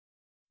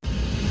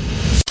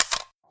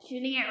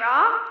Shooting it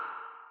raw?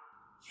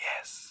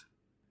 Yes,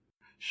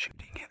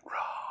 shooting it raw.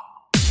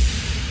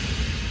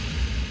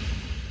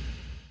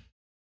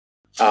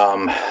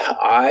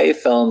 I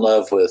fell in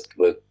love with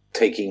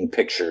taking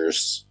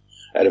pictures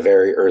at a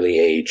very early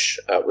age.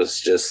 It was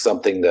just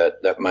something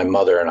that my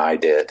mother and I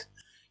did.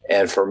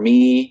 And for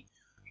me,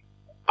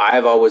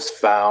 I've always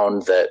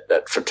found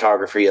that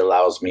photography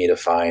allows me to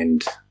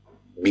find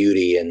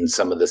beauty in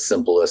some of the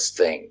simplest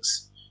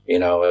things. You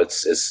know,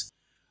 it's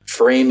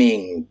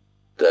framing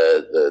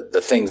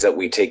the things that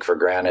we take for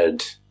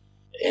granted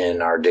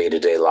in our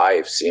day-to-day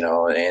lives, you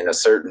know, in a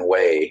certain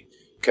way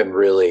can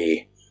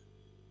really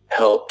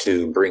help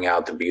to bring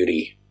out the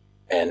beauty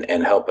and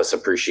help us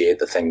appreciate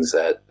the things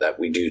that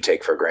we do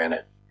take for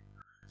granted.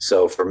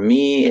 So for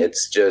me,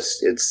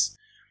 it's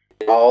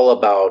all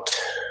about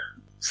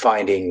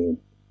finding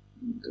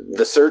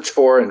the search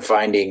for and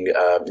finding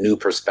new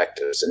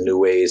perspectives and new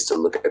ways to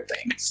look at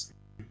things.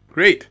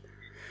 Great.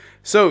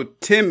 So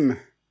Tim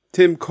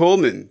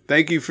Coleman,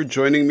 thank you for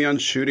joining me on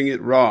Shooting It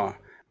Raw.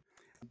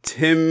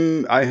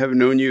 Tim, I have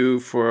known you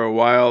for a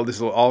while. This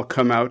will all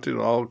come out.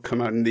 It'll all come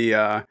out in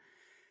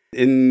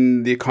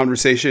the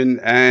conversation.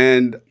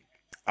 And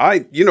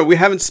we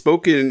haven't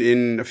spoken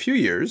in a few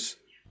years.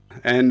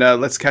 And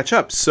let's catch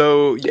up.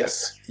 So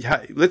yes,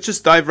 yeah, let's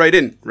just dive right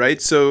in,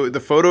 right? So the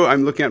photo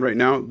I'm looking at right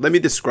now, let me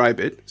describe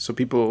it so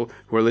people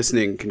who are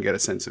listening can get a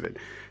sense of it.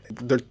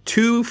 There are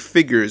two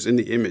figures in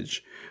the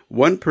image.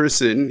 One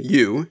person,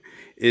 you,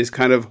 is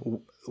kind of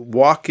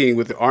walking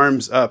with the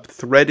arms up,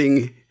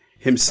 threading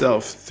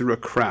himself through a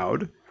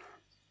crowd.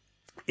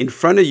 In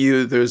front of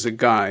you, there's a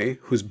guy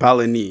who's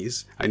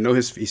Balinese. I know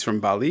he's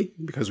from Bali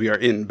because we are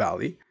in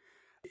Bali.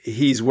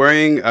 He's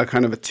wearing a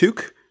kind of a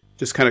toque,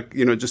 just kind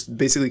of, just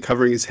basically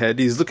covering his head.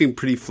 He's looking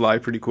pretty fly,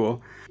 pretty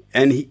cool.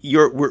 And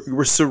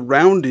we're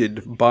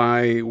surrounded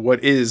by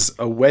what is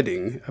a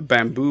wedding, a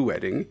bamboo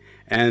wedding,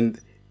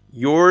 and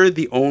you're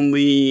the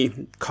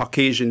only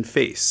Caucasian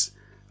face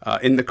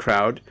in the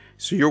crowd.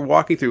 So you're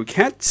walking through. You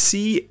can't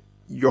see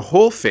your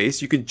whole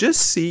face. You can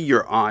just see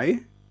your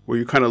eye where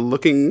you're kind of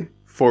looking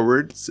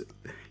forward.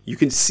 You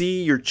can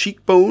see your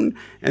cheekbone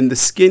and the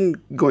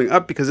skin going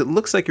up because it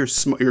looks like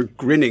you're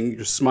grinning,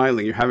 you're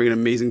smiling, you're having an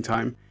amazing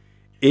time.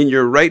 In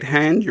your right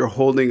hand, you're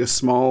holding a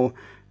small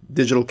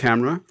digital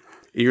camera.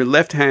 In your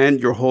left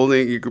hand, you're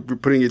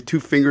putting your two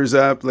fingers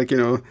up like,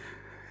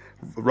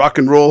 rock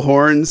and roll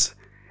horns.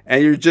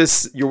 And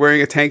you're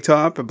wearing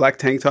a black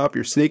tank top.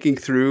 You're snaking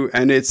through,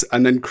 and it's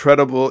an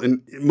incredible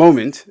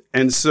moment.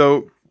 And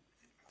so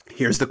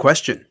here's the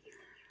question.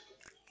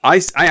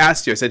 I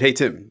asked you, I said, hey,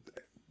 Tim,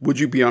 would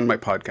you be on my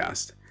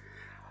podcast?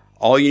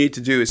 All you need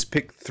to do is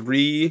pick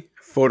 3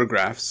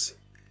 photographs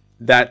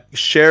that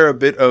share a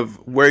bit of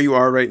where you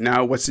are right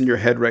now, what's in your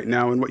head right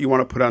now, and what you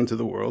want to put out into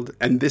the world.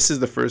 And this is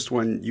the first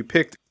one you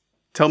picked.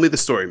 Tell me the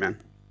story,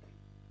 man.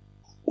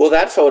 Well,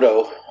 that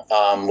photo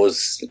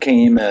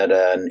came at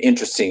an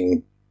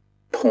interesting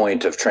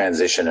point of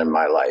transition in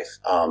my life.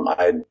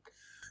 I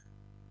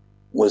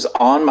was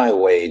on my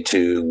way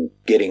to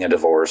getting a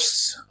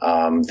divorce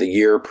the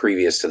year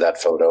previous to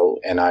that photo,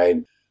 and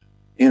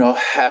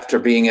after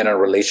being in a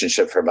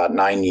relationship for about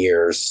 9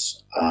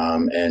 years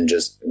and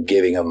just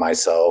giving of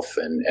myself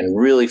and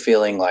really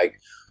feeling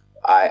like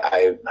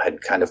I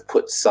had kind of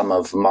put some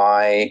of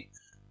my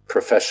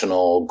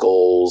professional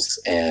goals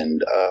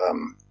and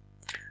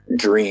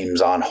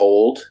dreams on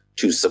hold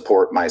to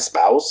support my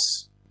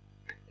spouse,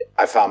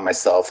 I found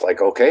myself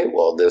like, okay,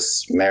 well,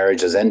 this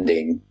marriage is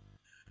ending.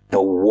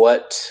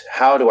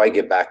 How do I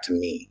get back to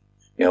me?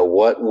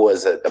 What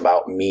was it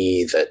about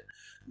me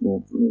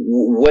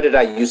what did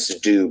I used to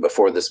do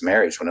before this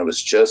marriage when it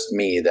was just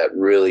me that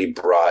really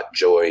brought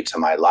joy to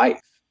my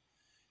life?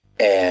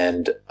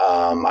 And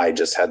I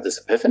just had this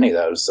epiphany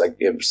that was like,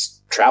 it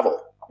was travel,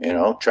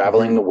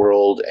 traveling the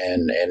world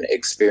and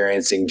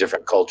experiencing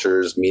different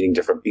cultures, meeting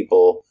different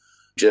people,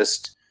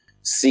 just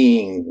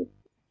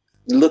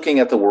looking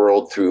at the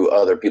world through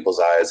other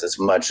people's eyes as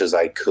much as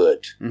I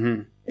could,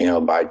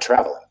 by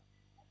traveling.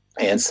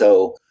 And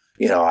so,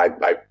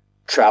 I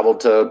traveled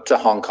to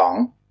Hong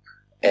Kong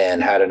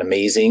and had an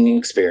amazing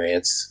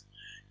experience.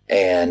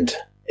 And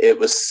it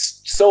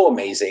was so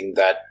amazing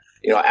that,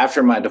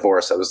 after my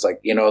divorce, I was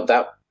like,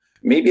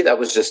 maybe that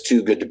was just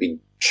too good to be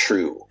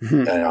true,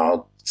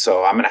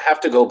 so I'm going to have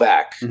to go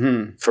back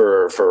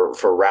for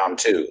round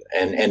 2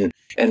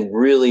 and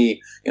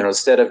really,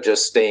 instead of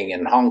just staying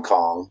in Hong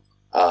Kong,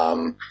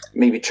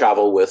 maybe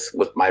travel with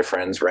my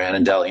friends, Ran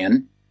and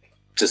Delian,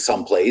 to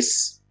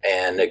someplace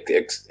and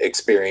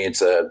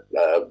experience a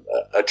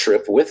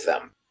trip with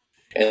them.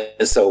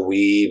 And so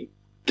we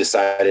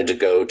decided to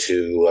go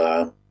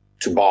to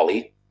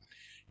Bali.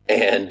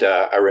 And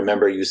I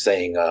remember you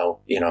saying,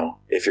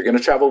 if you're going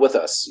to travel with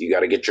us, you got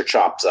to get your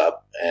chops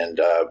up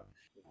and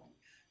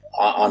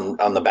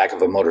on the back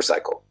of a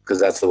motorcycle, because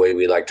that's the way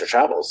we like to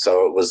travel.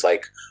 So it was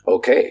like,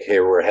 okay,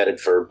 here we're headed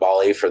for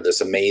Bali for this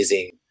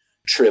amazing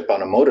trip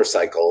on a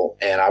motorcycle.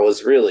 And I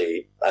was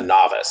really a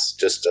novice,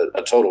 just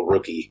a total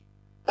rookie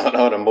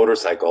on a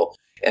motorcycle.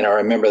 And I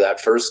remember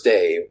that first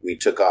day we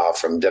took off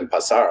from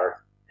Denpasar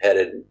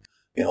headed,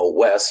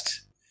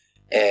 west,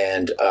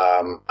 and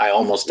I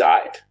almost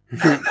died.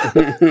 So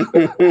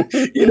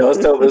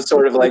it was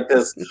sort of like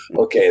this.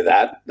 Okay,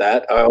 that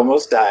I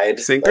almost died.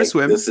 Sink or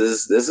swim. This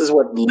is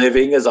what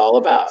living is all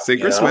about.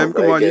 Sink or swim.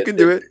 Come on, you can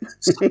do it.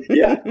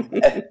 Yeah,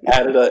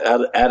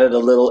 added a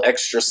little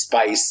extra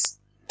spice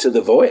to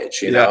the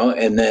voyage, know,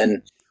 and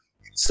then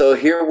so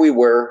here we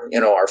were.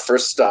 Our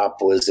first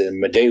stop was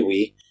in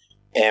Medewi,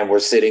 and we're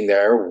sitting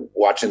there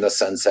watching the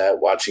sunset,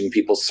 watching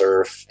people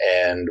surf,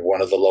 and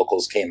one of the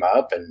locals came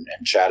up and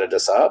chatted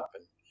us up.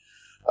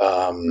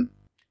 And,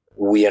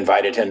 we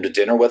invited him to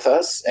dinner with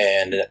us,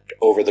 and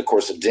over the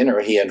course of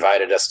dinner, he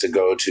invited us to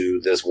go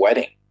to this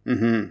wedding.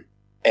 Mm-hmm.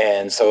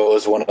 And so it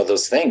was one of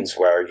those things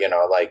where,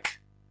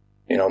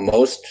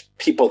 most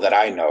people that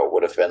I know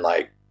would have been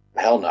like,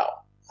 hell no.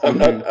 I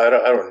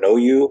don't know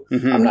you.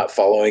 Mm-hmm. I'm not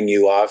following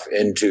you off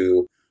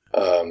into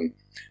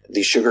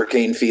the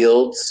sugarcane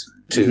fields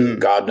to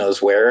God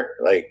knows where.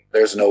 Like,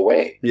 there's no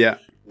way. Yeah.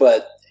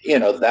 But,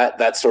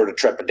 that sort of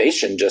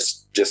trepidation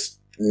just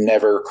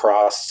never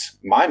crossed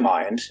my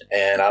mind,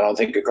 and I don't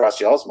think it crossed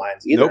y'all's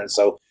minds either. Nope. And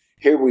so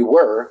here we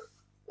were,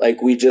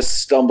 like, we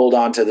just stumbled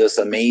onto this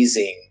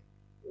amazing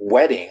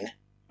wedding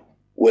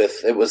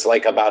it was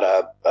like about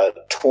a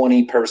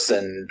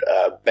 20-person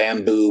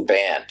bamboo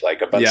band,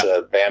 like a bunch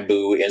of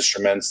bamboo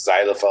instruments,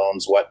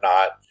 xylophones,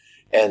 whatnot.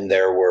 And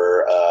there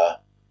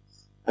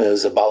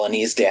was a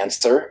Balinese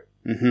dancer,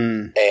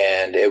 and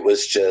it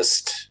was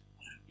just,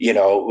 it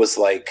was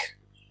like,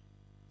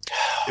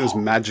 it was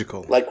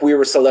magical. Like we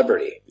were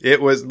celebrity.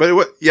 It was, but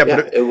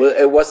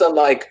it wasn't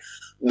like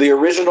the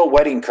original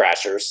Wedding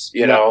Crashers,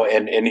 know,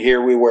 and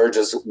here we were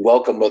just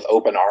welcomed with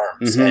open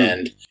arms.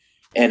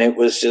 And it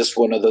was just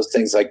one of those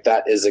things. Like,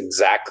 that is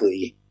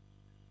exactly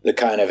the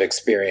kind of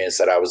experience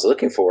that I was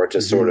looking for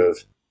to sort of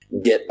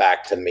get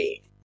back to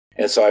me.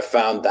 And so I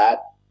found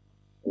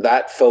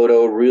that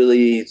photo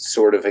really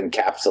sort of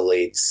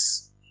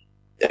encapsulates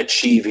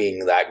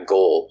achieving that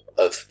goal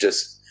of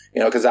just,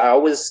 because I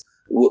always,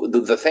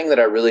 the thing that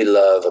I really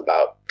love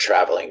about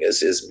traveling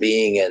is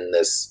being in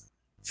this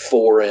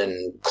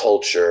foreign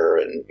culture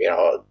and,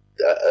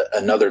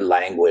 another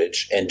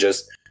language, and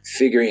just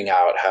figuring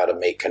out how to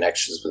make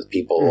connections with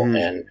people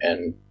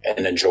and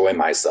enjoy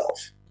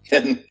myself.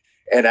 And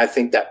I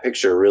think that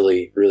picture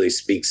really, really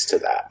speaks to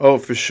that. Oh,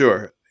 for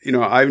sure.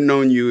 I've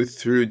known you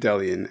through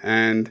Delian,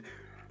 and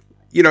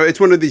it's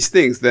one of these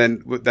things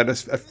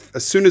that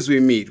as soon as we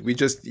meet, we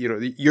just,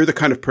 you're the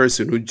kind of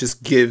person who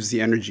just gives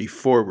the energy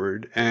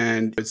forward.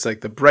 And it's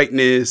like the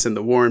brightness and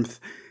the warmth.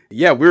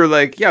 Yeah, we were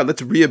like,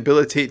 let's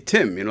rehabilitate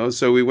Tim,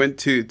 So we went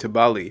to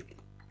Bali.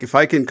 If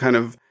I can kind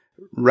of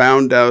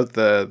round out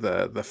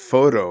the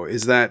photo,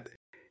 is that,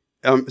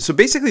 so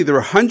basically there were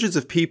hundreds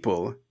of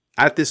people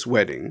at this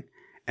wedding,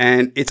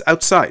 and it's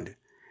outside.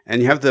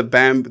 And you have the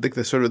band, like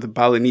the sort of the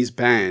Balinese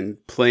band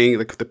playing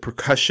like the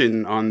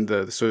percussion on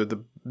the sort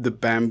of the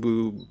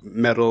bamboo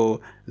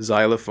metal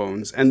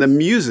xylophones, and the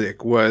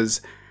music was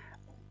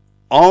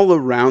all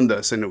around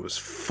us, and it was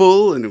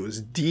full, and it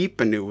was deep,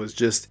 and it was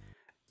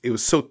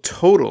so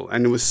total,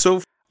 and it was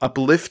so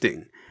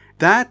uplifting.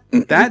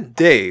 That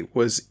day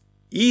was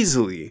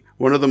easily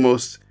one of the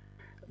most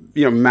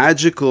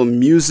magical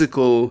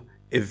musical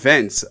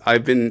events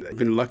I've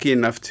been lucky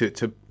enough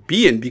to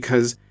be in,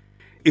 because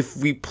if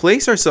we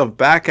place ourselves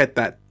back at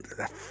that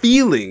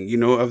feeling,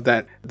 of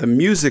that, the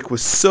music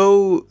was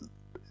so,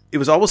 it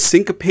was almost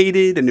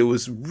syncopated, and it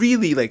was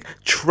really like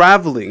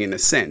traveling in a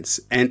sense,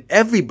 and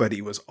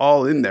everybody was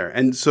all in there.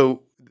 And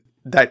so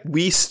that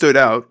we stood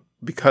out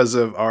because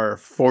of our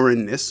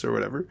foreignness or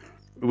whatever,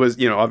 it was,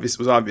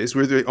 obvious.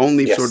 We're the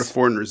only sort of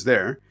foreigners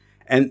there.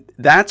 And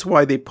that's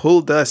why they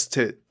pulled us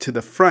to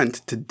the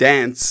front to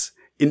dance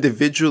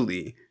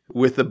individually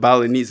with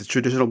the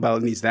traditional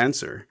Balinese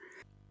dancer.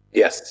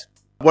 Yes.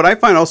 What I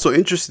find also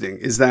interesting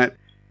is that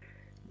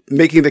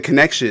making the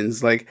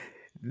connections, like,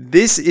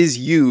 this is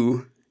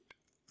you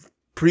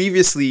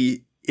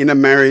previously in a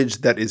marriage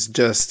that is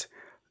just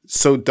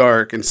so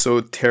dark and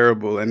so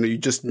terrible, and you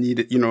just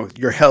needed,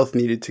 your health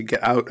needed to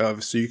get out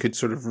of so you could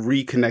sort of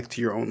reconnect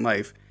to your own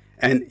life.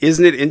 And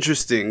isn't it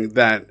interesting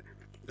that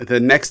the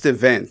next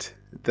event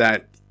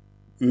that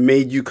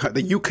made you,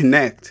 that you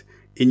connect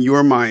in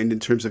your mind in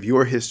terms of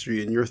your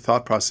history and your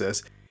thought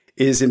process,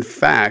 is in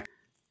fact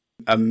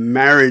a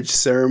marriage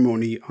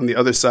ceremony on the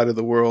other side of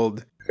the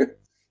world?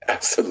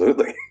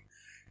 Absolutely.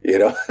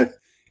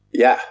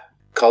 Yeah.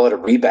 Call it a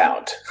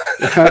rebound.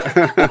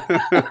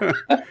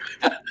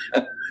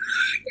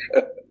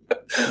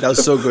 That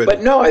was so good.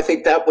 But no, I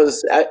think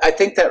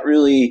that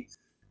really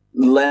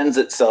lends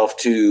itself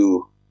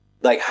to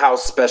like how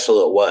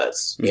special it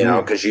was,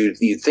 because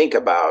you think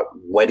about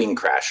Wedding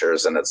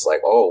Crashers, and it's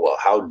like, oh, well,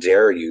 how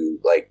dare you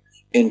like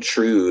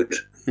intrude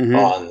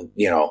on,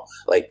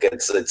 like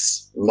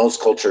it's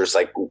most cultures,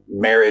 like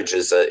marriage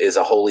is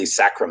a holy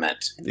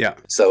sacrament. Yeah.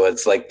 So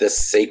it's like this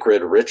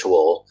sacred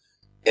ritual.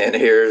 And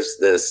here's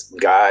this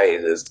guy,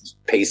 this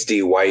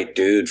pasty white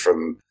dude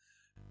from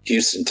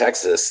Houston,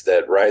 Texas,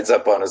 that rides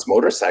up on his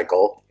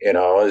motorcycle,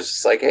 it's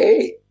just like,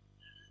 hey,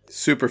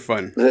 Super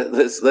fun.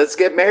 Let's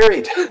get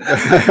married.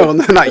 Well,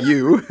 not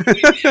you.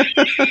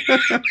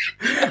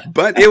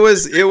 But it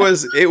was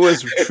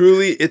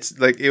truly, it's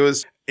a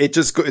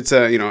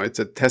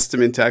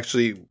testament to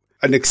actually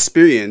an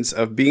experience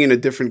of being in a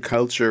different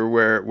culture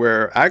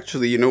where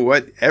actually, you know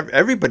what,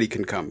 everybody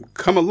can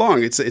come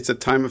along. It's a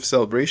time of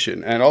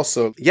celebration. And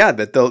also, yeah,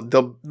 that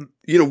they'll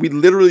we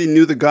literally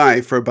knew the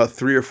guy for about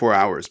 3 or 4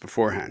 hours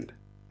beforehand.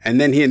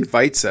 And then he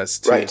invites us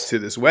to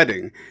this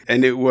wedding.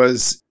 And it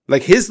was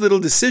like his little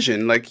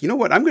decision, like, you know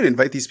what, I'm going to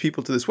invite these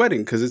people to this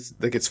wedding because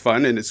it's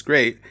fun and it's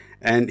great.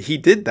 And he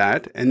did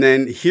that. And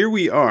then here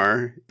we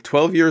are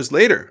 12 years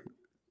later,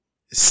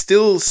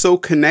 still so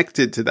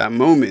connected to that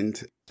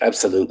moment.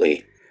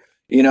 Absolutely.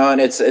 And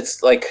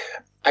it's like,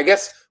 I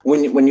guess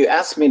when you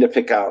asked me to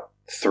pick out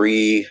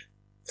 3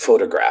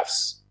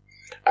 photographs,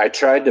 I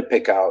tried to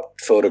pick out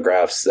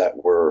photographs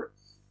that were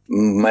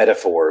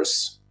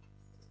metaphors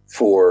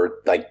for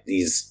like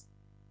these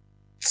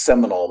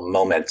seminal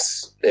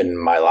moments in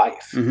my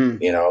life.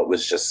 Mm-hmm. It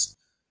was just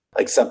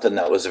like something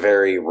that was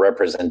very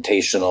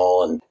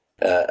representational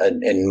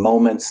and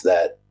moments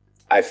that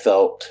I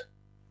felt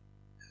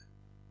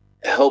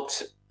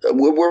helped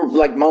were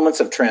like moments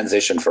of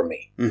transition for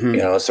me,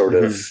 mm-hmm. Sort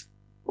mm-hmm. of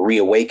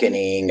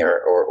reawakening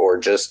or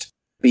just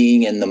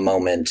being in the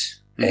moment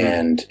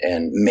mm-hmm.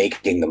 and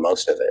making the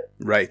most of it.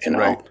 Right.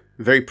 Right.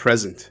 Very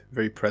present.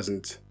 Very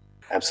present.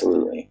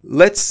 Absolutely.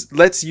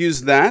 Let's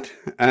use that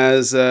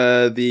as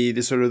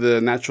the sort of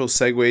the natural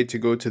segue to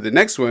go to the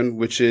next one,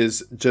 which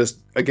is just,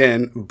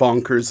 again,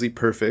 bonkersly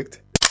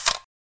perfect.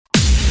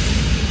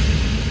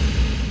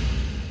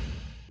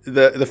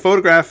 The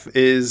photograph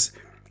is,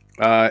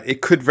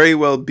 it could very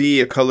well be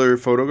a color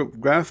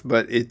photograph,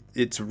 but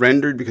it's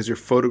rendered because you're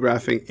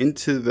photographing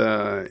into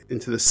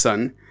the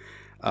sun.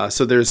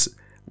 So there's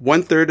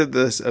 1/3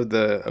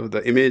 of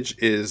the image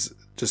is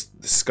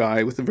just the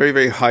sky with a very,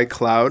 very high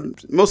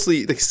cloud,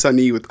 mostly like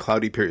sunny with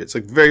cloudy periods,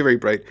 like very, very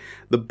bright.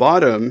 The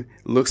bottom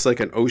looks like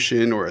an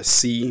ocean or a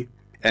sea,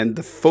 and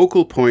the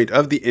focal point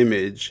of the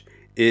image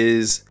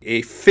is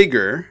a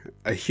figure,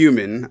 a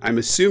human. I'm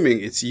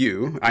assuming it's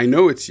you. I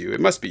know it's you.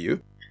 It must be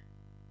you.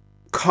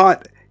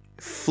 Caught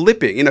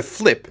flipping in a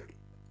flip.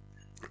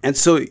 And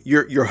so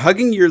you're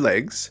hugging your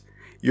legs,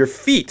 your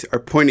feet are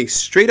pointing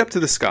straight up to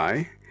the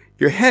sky,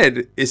 your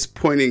head is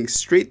pointing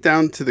straight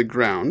down to the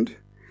ground,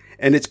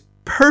 and it's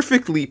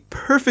perfectly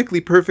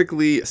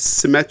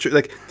symmetric,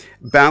 like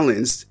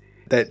balanced,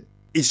 that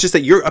it's just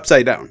that you're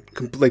upside down,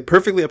 like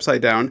perfectly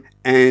upside down.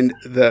 And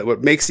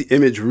what makes the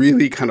image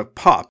really kind of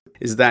pop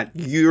is that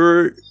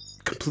your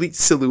complete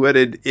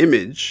silhouetted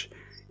image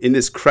in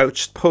this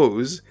crouched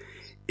pose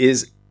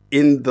is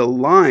in the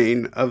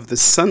line of the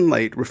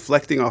sunlight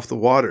reflecting off the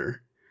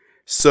water.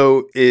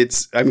 So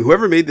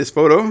whoever made this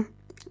photo,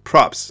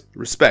 props,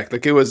 respect.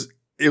 Like it was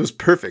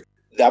perfect.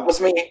 That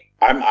was me.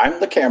 I'm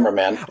the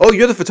cameraman. Oh,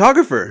 you're the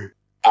photographer.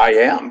 I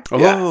am.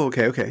 Oh,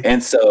 yeah. Okay.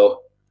 And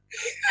so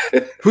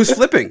who's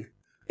flipping?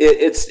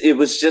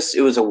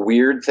 It was a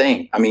weird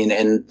thing. I mean,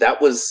 and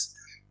that was,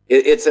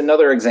 it's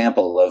another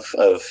example of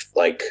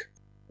like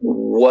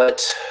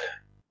what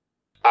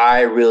I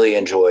really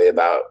enjoy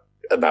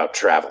about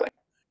traveling.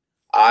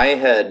 I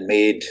had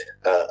made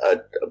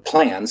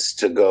plans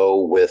to go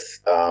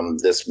with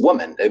this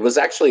woman. It was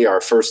actually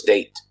our first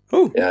date.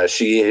 Oh.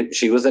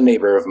 She was a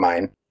neighbor of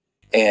mine.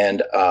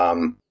 And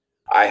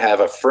I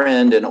have a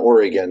friend in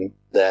Oregon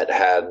that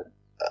had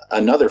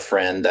another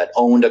friend that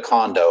owned a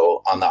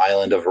condo on the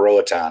island of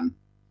Roatan,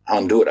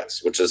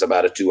 Honduras, which is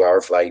about a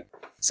 2-hour flight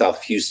south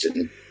of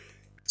Houston.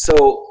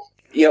 So,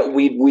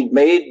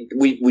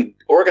 we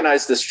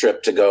organized this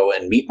trip to go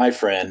and meet my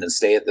friend and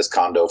stay at this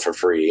condo for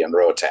free in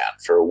Roatan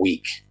for a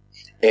week.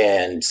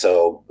 And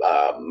so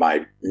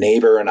my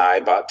neighbor and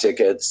I bought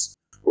tickets.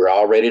 We're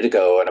all ready to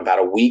go. And about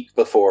a week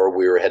before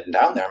we were heading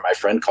down there, my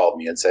friend called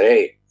me and said,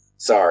 "Hey,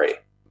 sorry,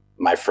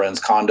 my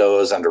friend's condo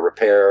is under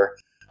repair.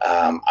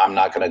 I'm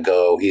not going to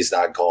go. He's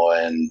not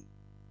going.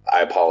 I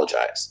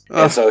apologize."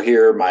 And so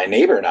here my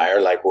neighbor and I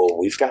are like, "Well,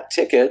 we've got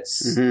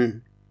tickets. Mm-hmm.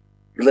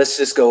 Let's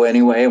just go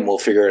anyway and we'll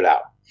figure it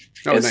out."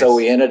 And nice. So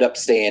we ended up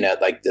staying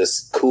at like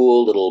this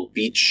cool little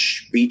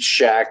beach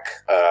shack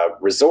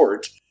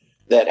resort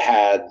that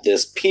had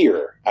this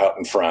pier out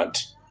in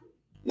front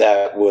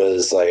that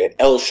was like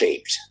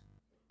L-shaped.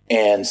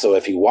 And so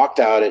if you walked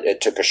out,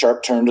 it took a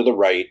sharp turn to the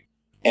right.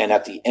 And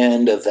at the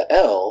end of the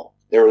L,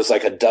 there was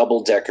like a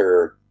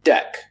double-decker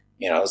deck.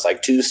 It was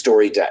like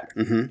 2-story deck.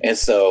 Mm-hmm. And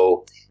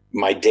so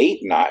my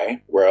date and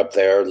I were up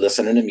there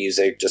listening to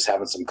music, just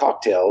having some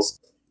cocktails,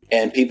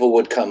 and people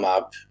would come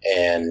up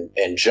and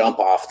jump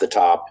off the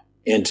top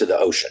into the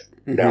ocean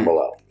down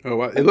below. Oh,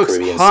 wow. It looks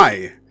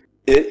high.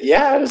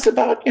 It was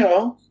about,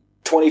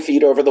 20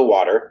 feet over the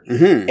water.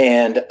 Mm-hmm.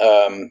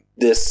 And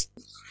this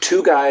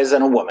 2 guys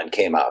and a woman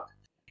came up.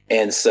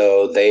 And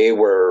so they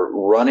were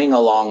running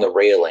along the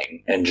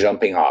railing and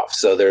jumping off.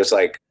 So there's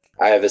like,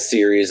 I have a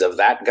series of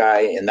that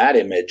guy in that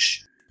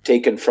image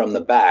taken from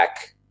the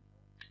back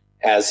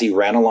as he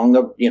ran along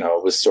the,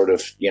 it was sort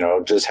of,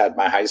 just had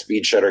my high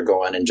speed shutter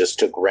going and just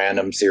took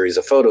random series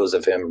of photos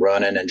of him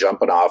running and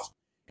jumping off,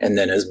 and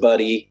then his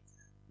buddy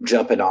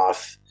jumping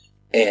off.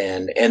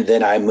 And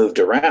then I moved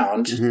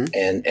around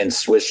and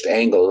switched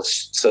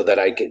angles so that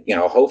I could,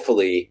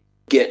 hopefully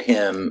get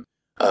him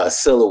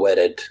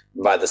silhouetted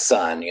by the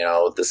sun,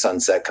 the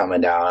sunset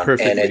coming down.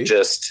 Perfectly. And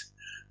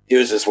it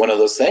was just one of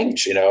those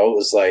things, it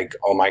was like,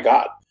 oh my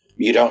God,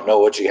 you don't know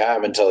what you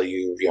have until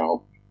you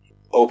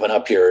open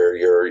up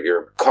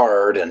your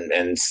card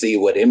and see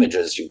what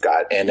images you've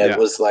got. And it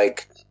was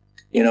like,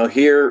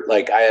 here,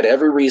 like I had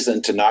every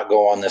reason to not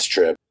go on this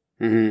trip.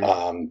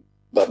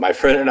 But my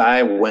friend and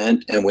I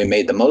went and we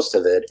made the most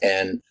of it.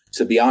 And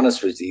to be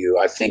honest with you,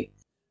 I think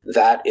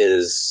that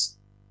is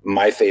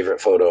my favorite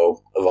photo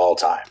of all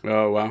time.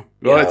 Oh, wow.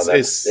 Well,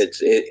 it's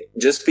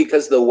just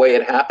because the way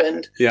it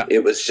happened,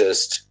 it was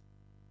just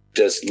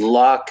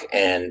luck.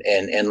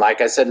 And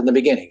like I said in the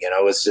beginning,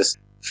 it's just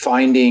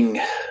finding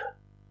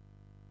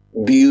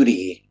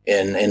beauty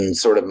in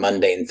sort of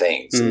mundane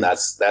things. And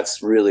that's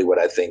really what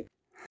I think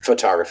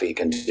photography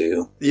can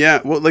do. Yeah,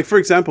 well, like for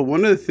example,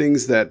 one of the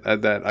things that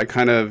I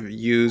kind of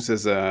use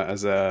as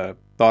a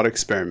thought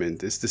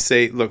experiment is to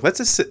say, look, let's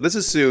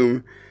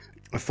assume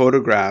a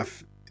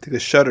photograph, the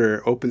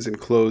shutter opens and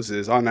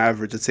closes on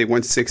average, let's say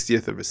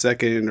 1/60th of a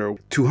second or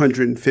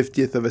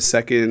 250th of a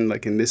second,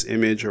 like in this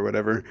image or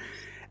whatever.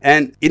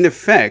 And in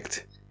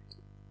effect,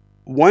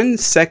 1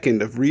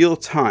 second of real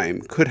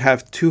time could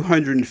have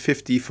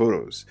 250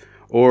 photos.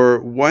 Or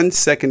 1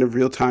 second of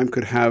real time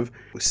could have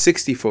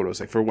 60 photos,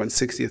 like for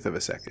 1/60th of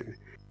a second.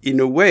 In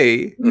a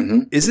way,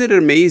 isn't it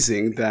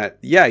amazing that,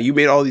 you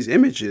made all these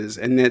images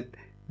and that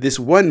this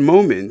one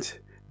moment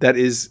that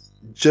is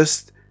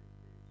just,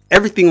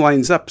 everything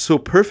lines up so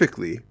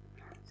perfectly.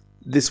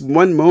 This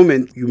one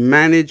moment you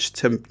managed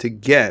to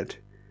get,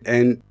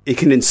 and it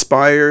can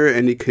inspire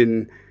and it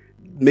can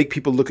make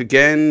people look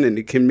again, and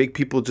it can make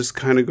people just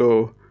kind of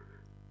go,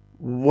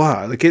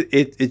 wow, like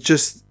it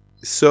just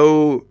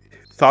so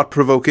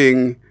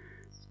thought-provoking,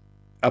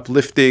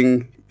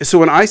 uplifting. So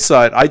when I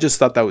saw it, I just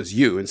thought that was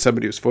you and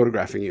somebody was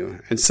photographing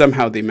you. And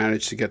somehow they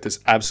managed to get this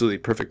absolutely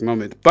perfect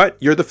moment. But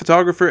you're the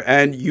photographer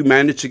and you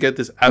managed to get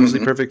this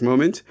absolutely perfect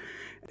moment.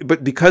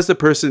 But because the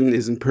person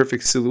is in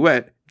perfect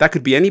silhouette, that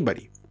could be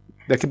anybody.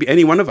 That could be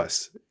any one of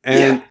us.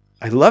 And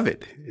I love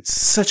it. It's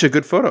such a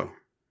good photo.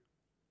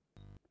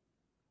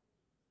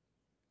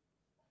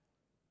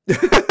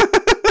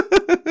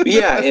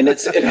 And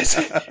it's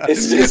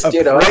just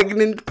a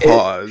pregnant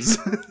pause.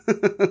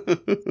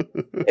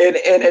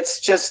 and it's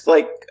just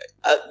like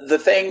the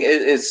thing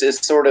is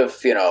sort of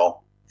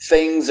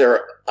things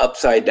are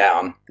upside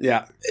down.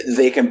 Yeah,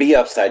 they can be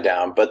upside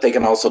down, but they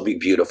can also be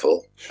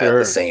beautiful at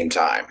the same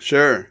time.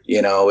 Sure,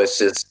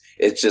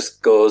 it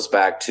just goes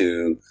back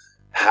to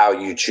how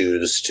you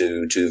choose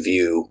to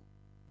view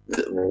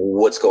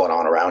what's going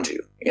on around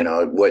you.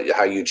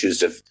 How you choose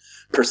to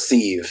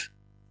perceive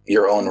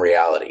your own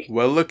reality.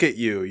 Well, look at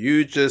you.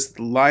 You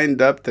just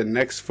lined up the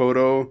next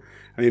photo.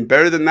 I mean,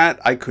 better than that,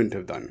 I couldn't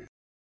have done.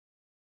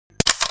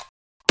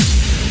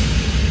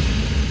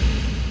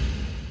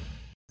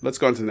 Let's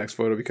go on to the next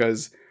photo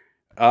because,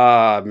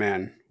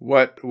 man,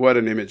 what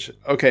an image.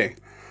 Okay,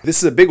 this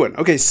is a big one.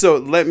 Okay, so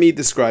let me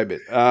describe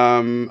it.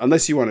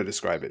 Unless you want to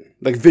describe it,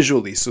 like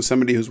visually, so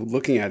somebody who's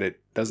looking at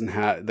it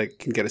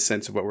can get a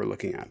sense of what we're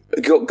looking at.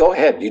 Go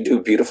ahead. You do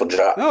a beautiful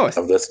job.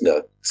 I've listened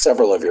to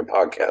several of your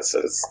podcasts.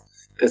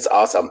 It's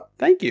awesome.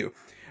 Thank you.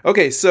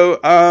 Okay, so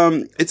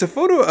it's a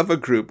photo of a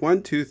group,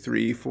 1, 2,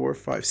 3, 4,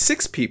 5,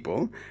 6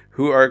 people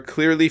who are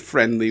clearly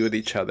friendly with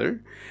each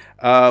other.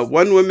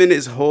 One woman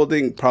is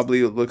holding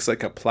probably what looks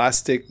like a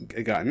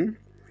plastic gun.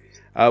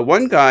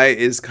 One guy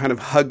is kind of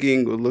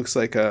hugging what looks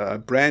like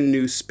a brand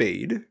new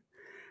spade.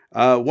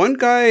 One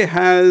guy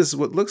has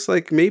what looks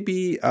like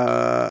maybe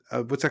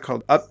what's that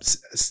called?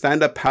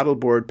 Stand-up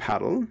paddleboard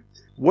paddle.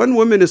 One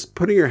woman is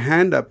putting her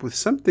hand up with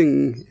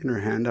something in her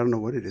hand. I don't know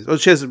what it is. Oh,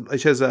 she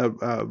has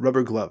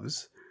rubber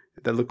gloves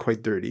that look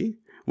quite dirty.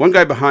 One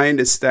guy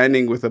behind is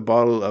standing with a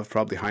bottle of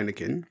probably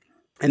Heineken.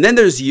 And then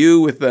there's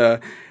you with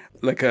a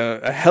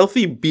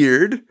healthy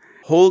beard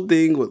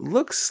holding what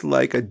looks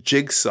like a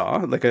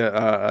jigsaw, like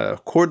a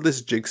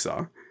cordless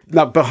jigsaw.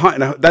 Now,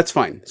 that's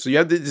fine. So you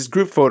have this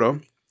group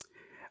photo.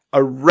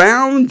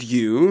 Around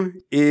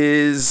you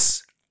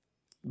is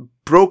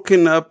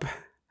broken up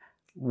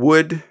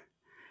wood,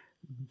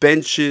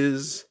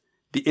 benches,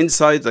 the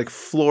insides like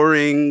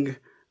flooring,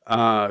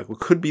 what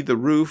could be the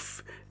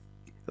roof.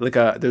 Like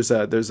there's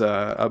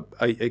a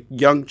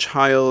young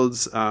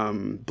child's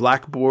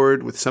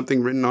blackboard with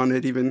something written on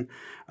it even,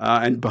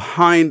 and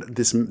behind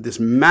this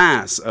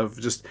mass of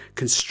just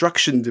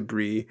construction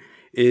debris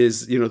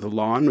is the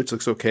lawn, which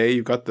looks okay.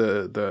 You've got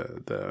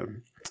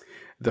the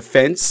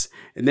fence,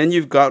 and then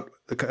you've got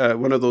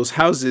one of those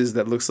houses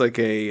that looks like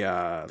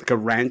a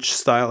ranch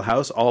style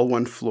house, all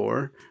one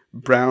floor,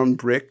 brown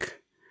brick.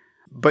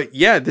 But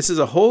yeah, this is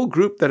a whole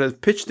group that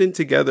have pitched in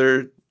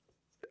together,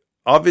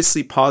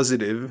 obviously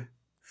positive,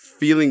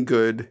 feeling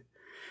good.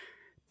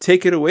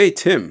 Take it away,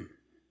 Tim.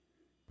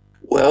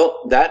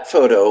 Well, that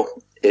photo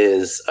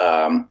is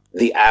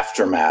the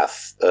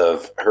aftermath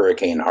of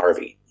Hurricane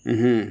Harvey,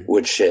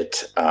 which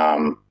hit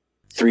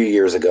 3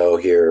 years ago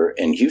here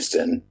in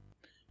Houston.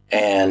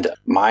 And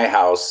my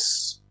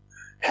house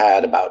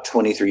had about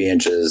 23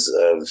 inches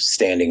of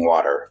standing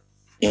water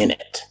in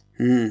it.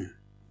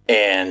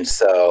 And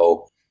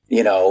so,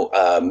 in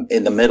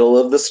the middle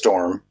of the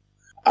storm,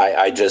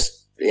 I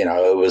just,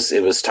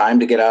 it was time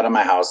to get out of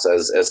my house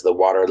as the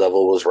water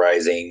level was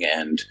rising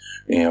and,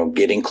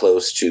 getting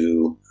close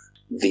to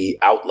the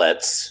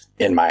outlets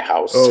in my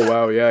house. Oh,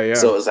 wow. Yeah.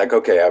 So it was like,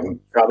 okay, I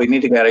probably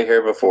need to get out of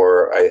here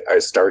before I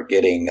start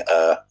getting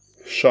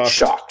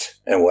shocked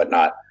and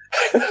whatnot.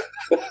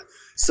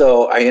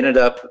 So I ended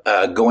up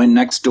going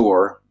next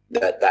door,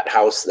 that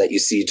house that you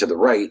see to the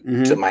right,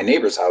 to my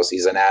neighbor's house.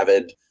 He's an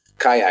avid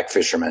kayak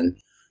fisherman.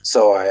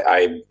 So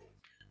I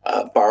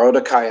borrowed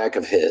a kayak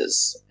of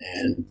his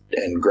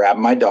and grabbed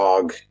my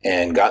dog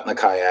and got in the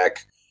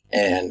kayak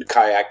and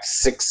kayaked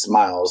 6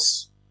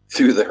 miles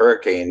through the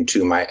hurricane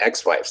to my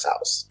ex-wife's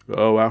house.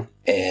 Oh, wow.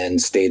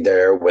 And stayed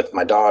there with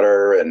my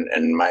daughter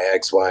and my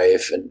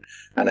ex-wife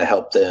and I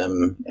helped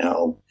them,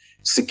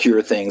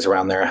 secure things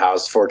around their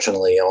house.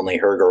 Fortunately, only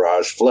her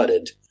garage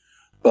flooded,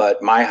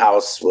 but my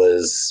house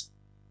was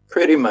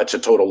pretty much a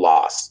total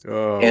loss.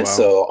 Oh, and wow.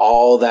 so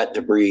all that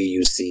debris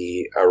you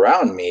see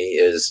around me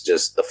is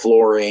just the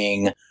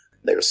flooring.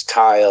 There's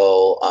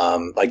tile,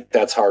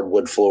 that's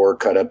hardwood floor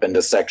cut up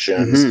into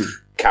sections,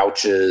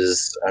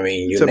 couches. I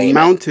mean, it's a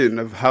mountain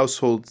of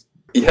household.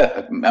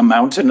 Yeah, a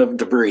mountain of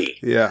debris.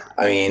 Yeah.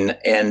 I mean,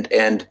 and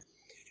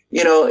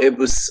it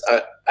was,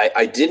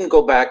 I didn't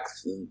go back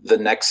the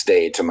next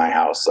day to my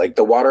house. Like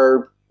the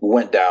water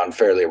went down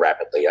fairly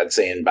rapidly. I'd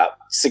say in about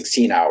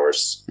 16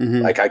 hours.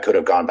 Like I could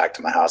have gone back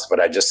to my house, but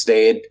I just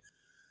stayed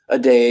a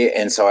day.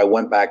 And so I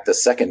went back the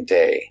second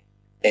day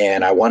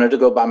and I wanted to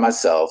go by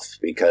myself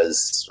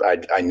because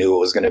I knew it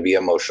was going to be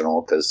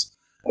emotional because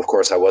of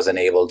course I wasn't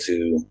able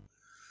to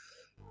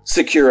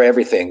secure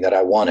everything that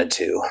I wanted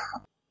to.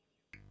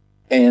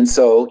 And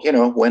so,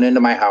 went into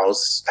my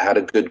house, had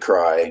a good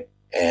cry,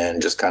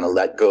 and just kind of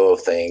let go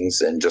of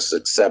things and just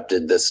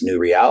accepted this new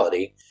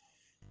reality.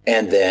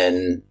 And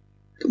then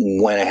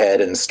went ahead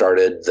and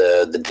started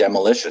the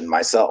demolition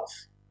myself,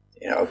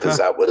 because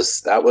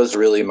that was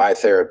really my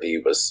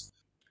therapy was,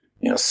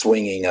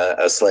 swinging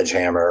a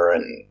sledgehammer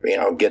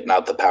and, getting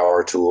out the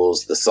power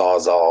tools, the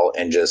Sawzall,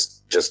 and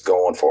just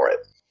going for it.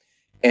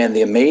 And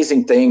the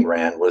amazing thing,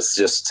 Rand, was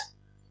just,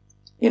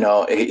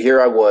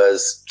 here I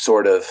was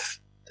sort of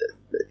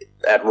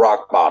at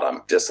rock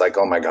bottom, just like,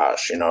 oh my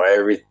gosh,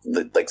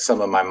 like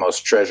some of my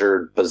most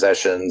treasured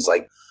possessions,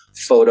 like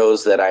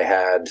photos that I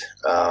had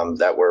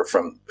that were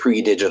from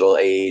pre-digital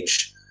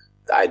age,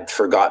 I'd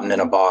forgotten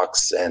in a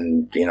box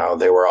and,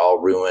 they were all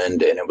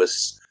ruined. And it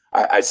was,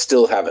 I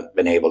still haven't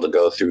been able to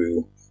go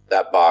through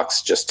that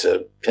box just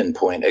to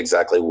pinpoint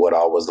exactly what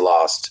all was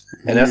lost.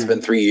 And that's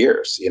been 3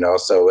 years,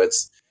 so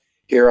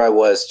here I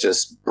was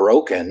just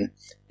broken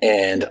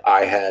and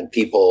I had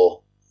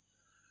people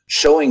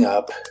showing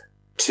up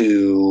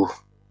to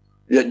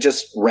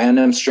just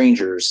random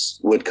strangers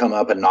would come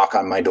up and knock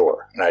on my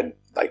door. And I'd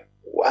like,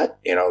 what?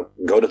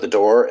 Go to the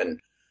door and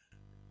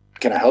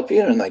can I help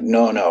you? And I'm like,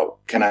 no.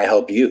 Can I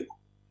help you?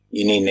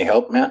 You need any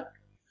help, man?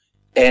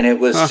 And it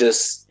was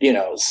just,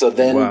 so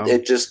then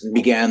it just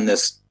began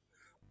this,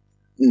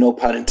 no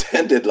pun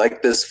intended,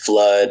 like this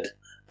flood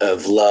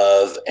of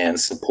love and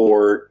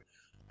support.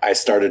 I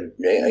started,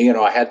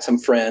 I had some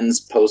friends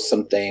post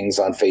some things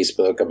on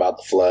Facebook about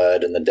the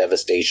flood and the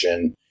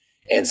devastation.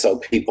 And so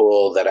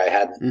people that I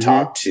hadn't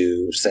talked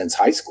to since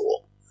high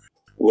school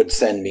would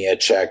send me a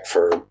check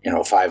for,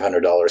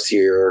 $500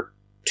 here,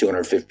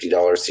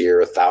 $250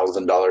 here,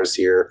 $1,000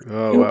 here.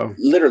 Oh, wow.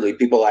 Literally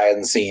people I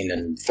hadn't seen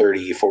in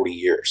 30, 40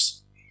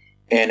 years.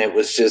 And it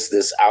was just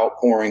this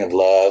outpouring of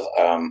love.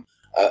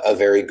 A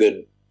very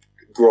good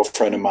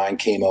girlfriend of mine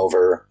came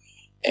over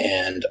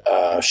and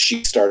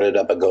she started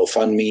up a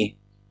GoFundMe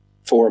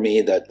for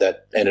me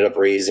that ended up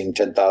raising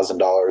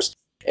 $10,000.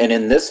 And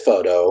in this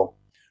photo,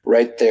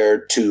 right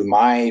there to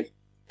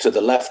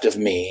the left of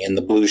me in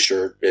the blue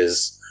shirt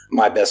is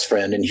my best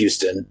friend in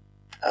Houston,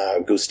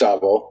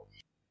 Gustavo.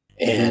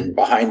 And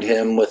behind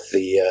him with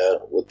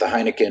the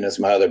Heineken is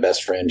my other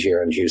best friend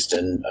here in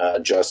Houston,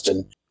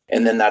 Justin.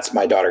 And then that's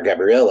my daughter,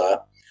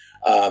 Gabriella.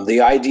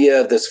 The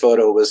idea of this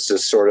photo was to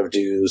sort of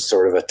do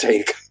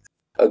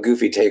a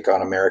goofy take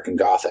on American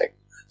Gothic.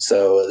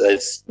 So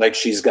it's like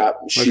she's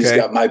got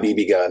my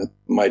BB gun,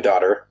 my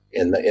daughter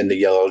in the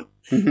yellow,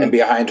 and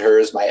behind her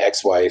is my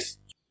ex-wife.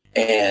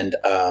 And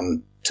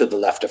to the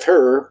left of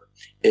her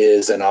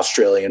is an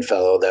Australian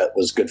fellow that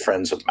was good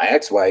friends with my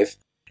ex-wife.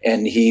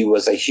 And he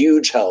was a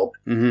huge help,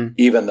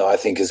 even though I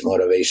think his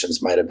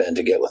motivations might have been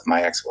to get with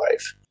my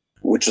ex-wife,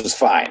 which was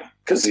fine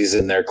because he's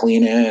in there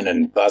cleaning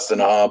and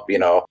busting up,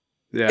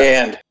 Yeah.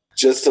 And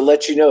just to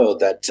let you know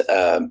that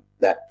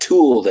that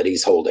tool that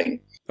he's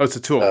holding. Oh, it's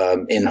a tool.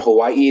 In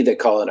Hawaii, they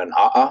call it an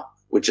a'a,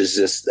 which is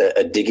just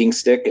a digging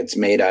stick. It's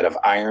made out of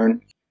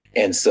iron.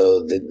 And so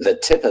the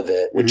tip of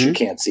it, which you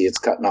can't see, it's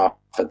cutting off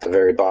at the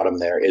very bottom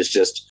there is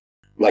just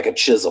like a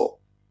chisel.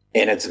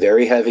 And it's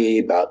very heavy,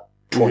 about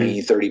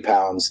 20, 30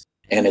 pounds.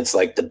 And it's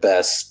like the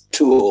best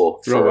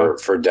tool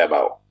for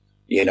demo.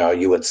 You know,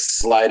 you would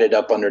slide it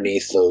up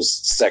underneath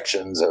those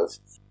sections of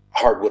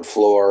hardwood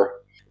floor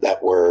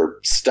that were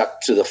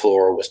stuck to the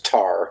floor with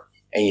tar.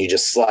 And you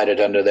just slide it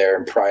under there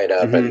and pry it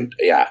up. And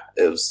yeah,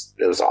 it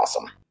was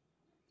awesome.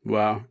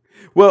 Wow.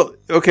 Well,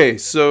 okay.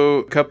 So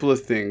a couple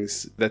of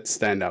things that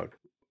stand out.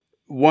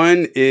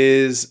 One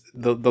is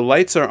the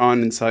lights are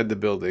on inside the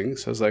building.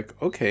 So I was like,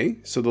 okay,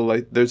 so the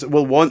light there's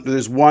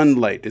one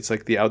light. It's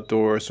like the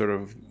outdoor sort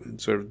of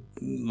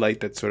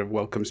light that sort of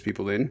welcomes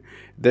people in.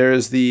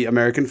 There's the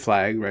American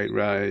flag, right?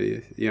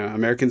 You know,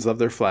 Americans love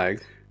their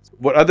flag.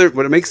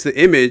 What makes the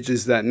image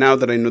is that now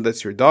that I know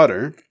that's your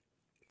daughter,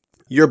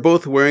 you're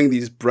both wearing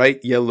these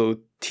bright yellow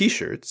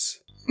t-shirts,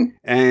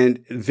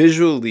 and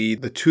visually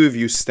the two of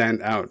you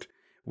stand out.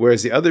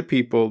 Whereas the other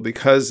people,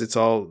 because it's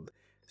all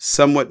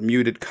somewhat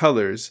muted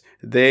colors,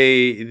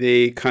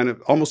 they kind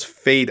of almost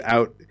fade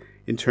out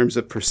in terms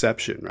of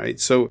perception, right?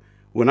 So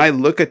when I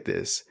look at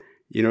this,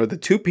 you know, the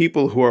two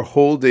people who are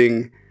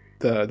holding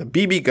the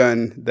BB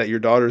gun that your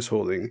daughter's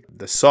holding,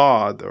 the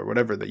saw or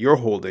whatever that you're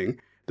holding,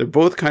 they're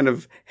both kind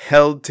of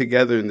held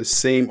together in the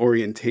same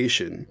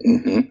orientation.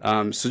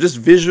 So just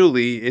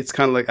visually, it's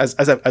kind of like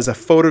as a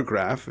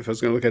photograph. If I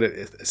was going to look at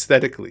it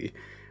aesthetically,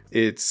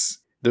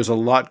 there's a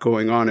lot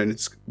going on, and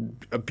it's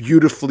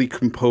beautifully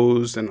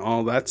composed and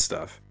all that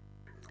stuff.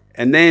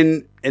 And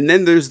then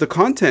there's the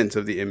content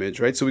of the image,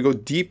 right? So we go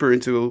deeper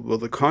into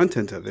the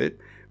content of it,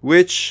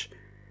 which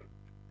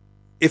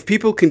if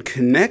people can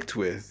connect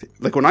with,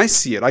 like when I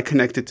see it, I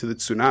connect it to the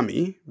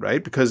tsunami,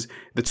 right? Because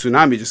the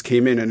tsunami just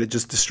came in and it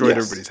just destroyed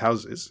everybody's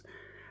houses.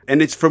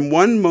 And it's from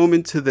one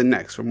moment to the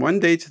next, from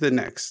one day to the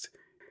next.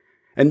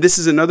 And this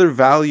is another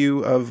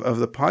value of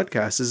the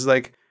podcast, is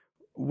like,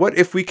 what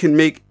if we can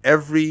make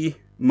every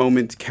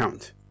moment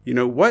count? You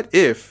know, what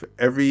if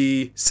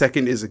every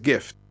second is a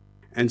gift?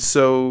 And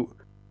so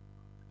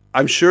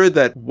I'm sure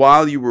that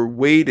while you were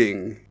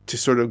waiting to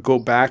sort of go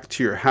back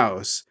to your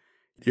house,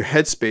 your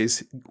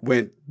headspace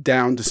went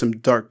down to some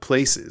dark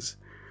places.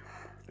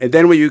 And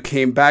then when you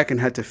came back and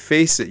had to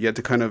face it, you had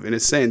to kind of, in a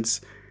sense,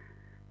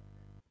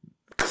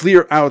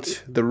 clear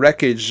out the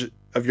wreckage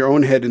of your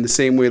own head in the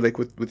same way like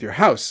with your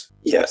house.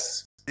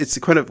 Yes. It's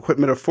kind of quite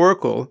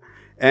metaphorical.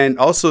 And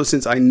also,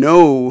 since I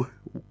know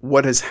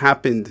what has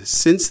happened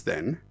since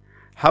then,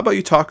 how about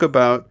you talk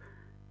about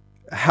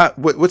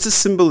what's the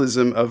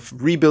symbolism of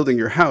rebuilding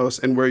your house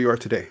and where you are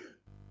today?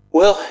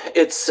 Well,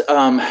 it's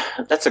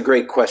that's a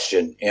great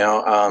question. You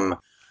know,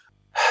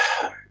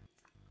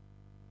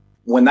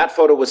 when that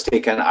photo was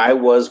taken, I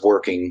was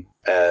working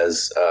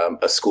as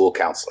a school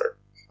counselor.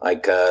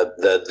 Like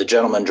the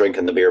gentleman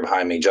drinking the beer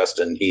behind me,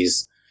 Justin.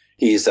 He's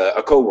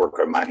a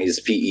coworker of mine. He's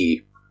a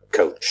PE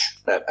coach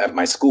at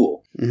my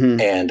school,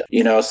 and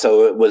you know,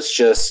 so it was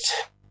just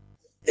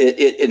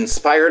it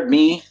inspired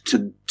me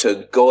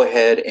to go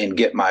ahead and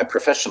get my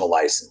professional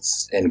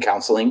license in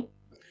counseling,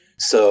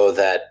 so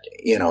that,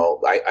 you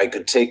know, I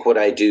could take what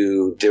I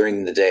do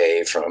during the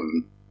day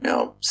from, you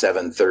know,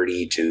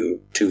 7:30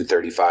 to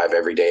 2:35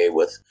 every day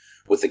with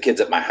the kids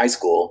at my high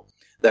school,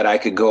 that I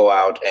could go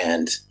out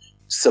and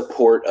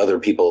support other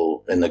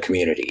people in the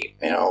community,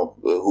 you know,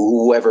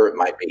 whoever it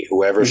might be,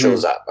 whoever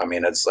shows up. I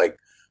mean, it's like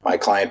my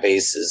client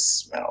base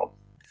is, you know,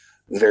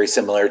 very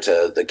similar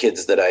to the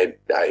kids that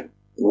I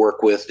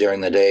work with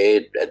during the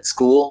day at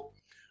school,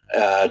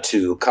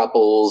 to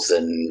couples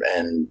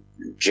and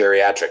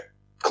geriatric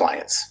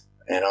clients,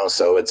 you know.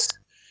 So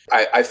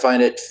I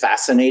find it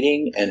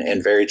fascinating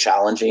and very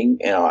challenging.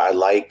 You know, I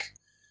like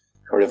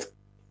sort of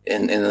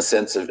in the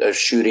sense of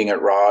shooting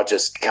it raw,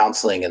 just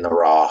counseling in the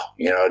raw,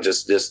 you know,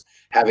 just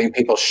having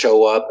people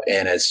show up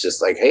and it's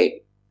just like,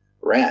 hey,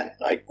 Ran,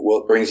 like,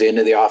 what brings you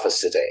into the office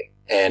today?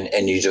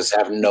 And you just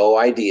have no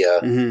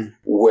idea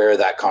where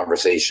that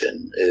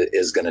conversation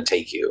is going to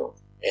take you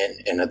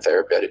in a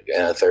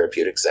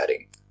therapeutic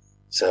setting.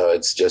 So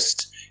it's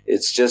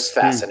just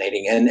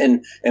fascinating.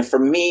 And for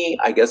me,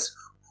 I guess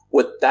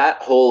what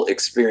that whole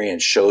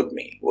experience showed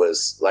me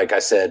was, like I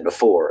said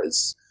before,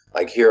 it's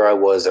like, here I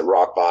was at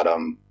rock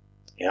bottom,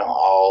 you know,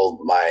 all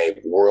my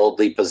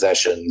worldly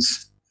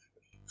possessions.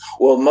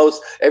 Well,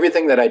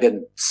 everything that I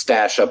didn't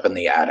stash up in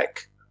the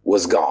attic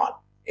was gone,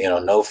 you know,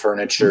 no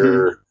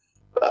furniture,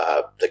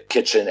 the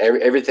kitchen,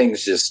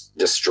 everything's just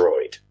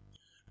destroyed.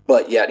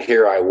 But yet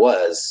here I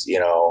was, you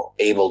know,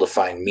 able to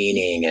find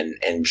meaning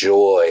and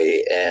joy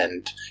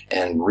and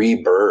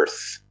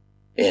rebirth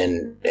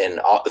in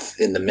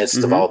the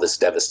midst of all this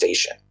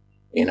devastation,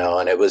 you know.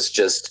 And it was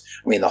just,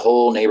 I mean, the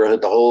whole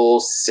neighborhood, the whole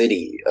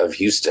city of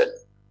Houston,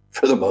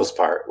 for the most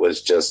part,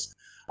 was just,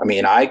 I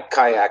mean, I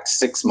kayaked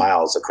 6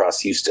 miles across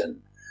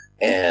Houston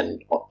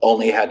and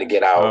only had to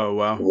get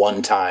out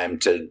one time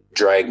to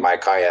drag my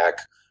kayak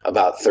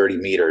about 30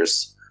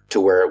 meters to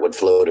where it would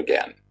float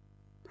again.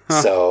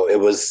 So it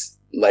was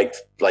like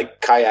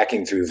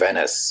kayaking through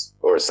Venice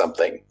or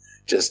something,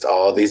 just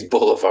all these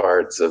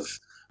boulevards of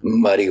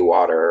muddy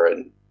water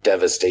and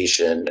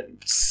devastation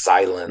and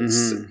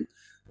silence. And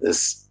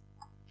this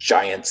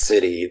giant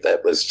city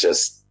that was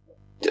just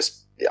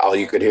all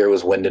you could hear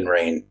was wind and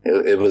rain.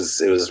 It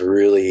was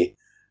really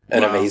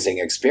an amazing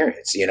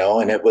experience,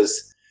 and it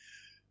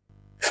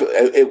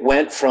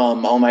went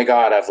from, oh my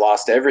God, I've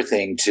lost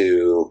everything,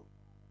 to,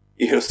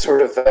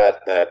 sort of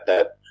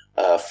that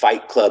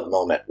Fight Club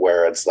moment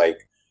where it's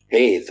like,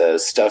 hey, the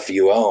stuff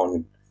you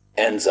own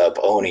ends up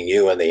owning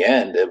you in the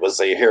end. It was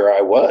like, here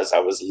I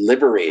was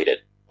liberated.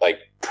 Like,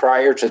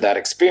 prior to that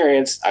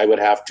experience, I would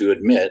have to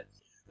admit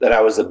that I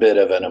was a bit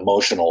of an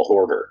emotional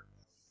hoarder.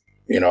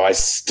 I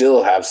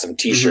still have some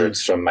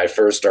t-shirts from my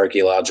first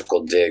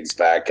archaeological digs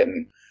back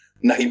in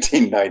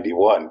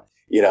 1991.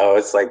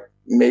 It's like,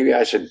 maybe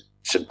I should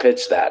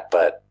pitch that,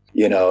 but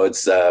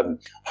it's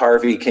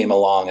Harvey came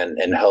along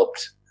and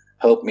helped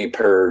me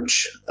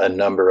purge a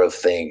number of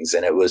things,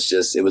 and it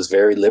was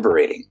very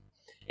liberating.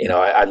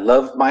 I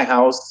loved my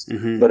house,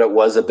 but it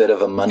was a bit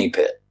of a money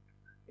pit,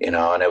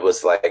 and it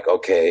was like,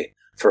 okay,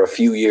 for a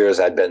few years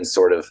I'd been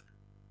sort of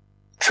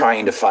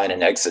trying to find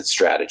an exit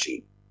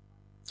strategy,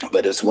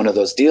 but it's one of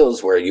those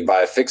deals where you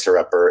buy a fixer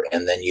upper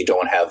and then you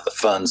don't have the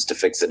funds to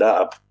fix it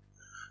up.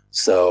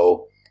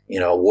 So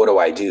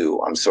what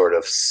do? I'm sort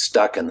of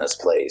stuck in this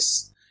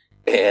place.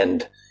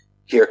 And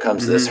here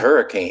comes this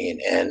hurricane.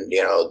 And,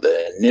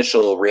 the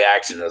initial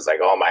reaction is like,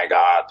 oh my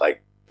God,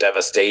 like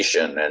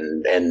devastation.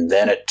 And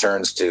then it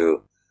turns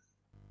to,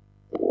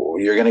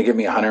 you're going to give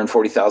me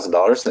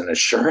 $140,000 in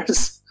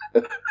insurance?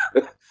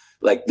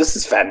 Like, this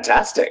is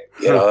fantastic.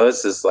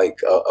 This is like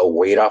a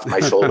weight off my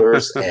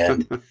shoulders.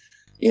 And,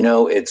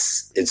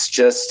 it's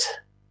just,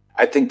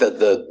 I think that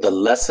the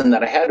lesson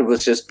that I had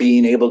was just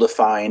being able to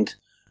find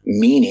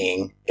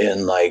meaning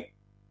in like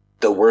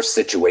the worst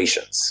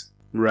situations.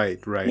 Right.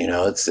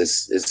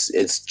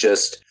 It's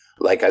just,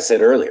 like I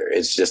said earlier,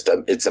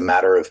 it's a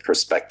matter of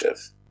perspective,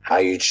 how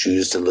you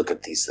choose to look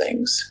at these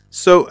things.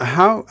 So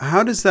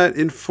how does that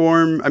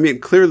inform? I mean,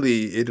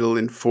 clearly it'll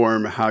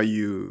inform how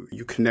you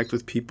connect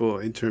with people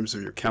in terms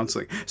of your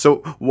counseling. So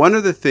one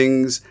of the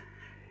things,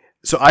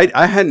 so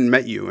I hadn't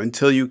met you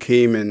until you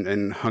came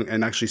and hung,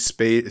 and actually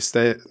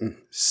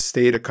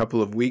stayed a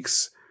couple of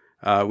weeks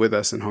with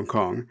us in Hong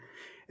Kong.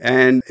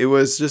 And it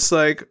was just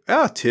like,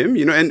 Tim,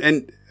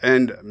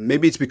 and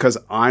maybe it's because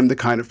I'm the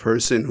kind of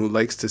person who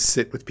likes to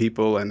sit with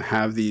people and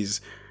have these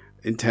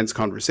intense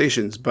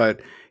conversations, but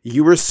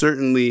you were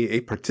certainly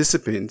a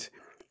participant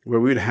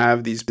where we would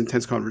have these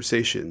intense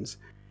conversations.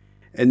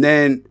 And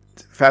then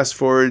fast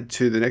forward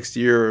to the next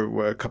year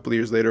or a couple of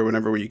years later,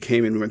 whenever you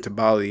came and we went to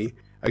Bali,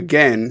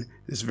 again,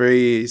 this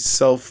very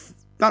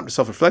not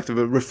self-reflective,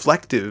 but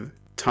reflective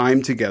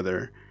time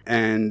together.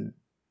 And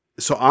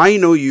so I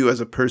know you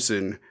as a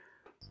person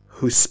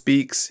who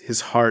speaks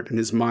his heart and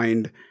his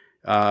mind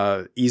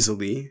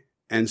easily.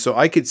 And so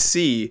I could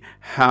see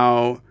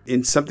how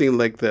in something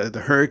like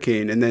the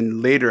hurricane, and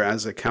then later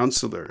as a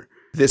counselor,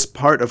 this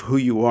part of who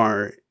you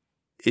are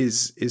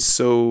is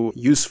so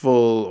useful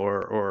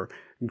or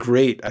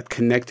great at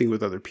connecting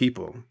with other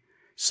people.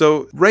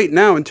 So right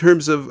now, in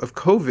terms of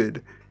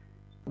COVID,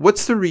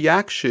 what's the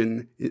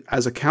reaction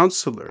as a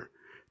counselor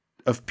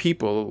of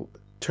people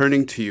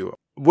turning to you?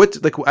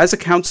 What, like, as a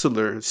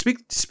counselor,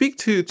 speak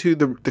to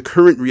the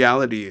current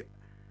reality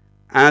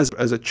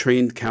as a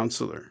trained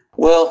counselor.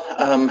 Well,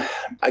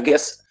 I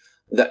guess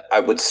that I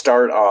would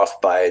start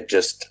off by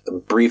just a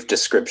brief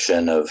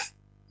description of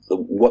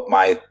what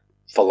my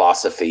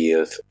philosophy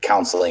of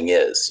counseling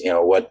is.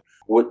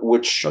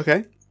 Which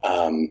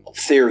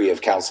theory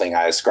of counseling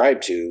I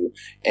ascribe to,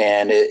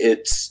 and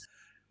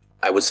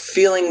I was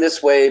feeling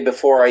this way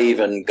before I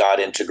even got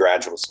into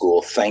graduate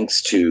school,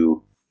 thanks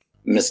to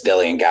Miss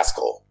Delian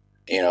Gaskell.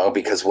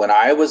 Because when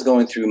I was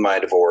going through my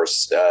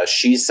divorce,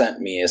 she sent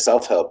me a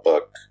self-help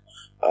book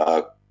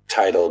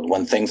titled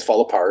 "When Things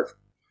Fall Apart"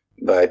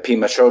 by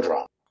Pema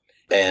Chodron.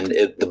 And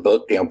the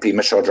book, Pema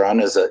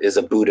Chodron is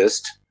a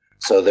Buddhist,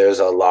 so there's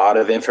a lot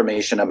of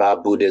information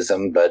about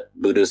Buddhism, but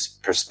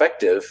Buddhist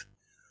perspective,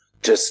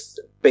 just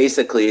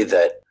basically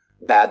that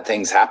bad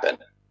things happen,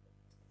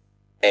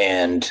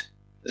 and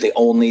the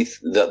only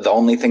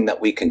thing that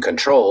we can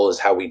control is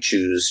how we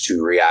choose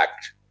to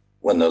react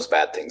when those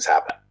bad things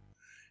happen.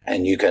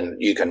 And you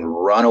can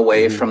run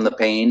away from the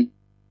pain,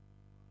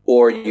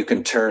 or you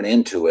can turn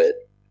into it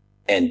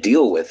and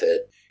deal with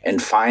it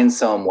and find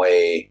some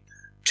way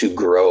to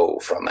grow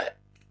from it.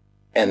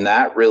 And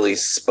that really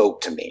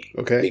spoke to me.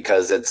 Okay.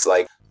 Because it's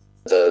like,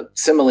 the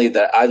simile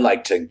that I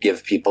like to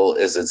give people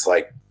is, it's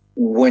like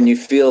when you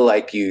feel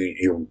like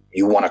you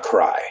want to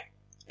cry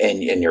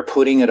and you're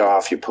putting it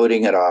off.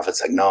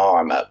 It's like,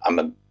 no, I'm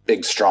a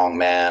big, strong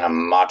man. I'm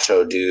a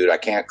macho dude. I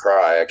can't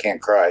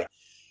cry.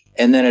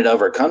 And then it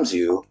overcomes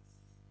you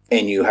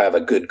and you have a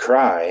good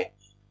cry.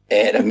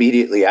 And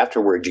immediately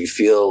afterward, you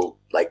feel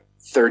like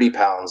 30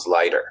 pounds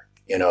lighter.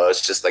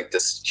 It's just like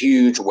this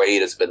huge weight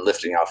has been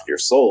lifting off your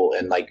soul.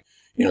 And like,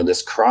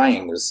 this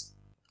crying is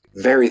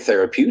very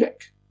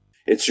therapeutic.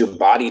 It's your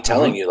body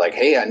telling you like,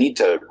 hey, I need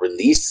to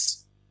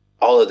release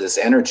all of this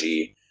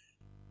energy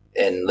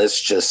and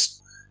let's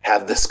just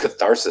have this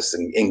catharsis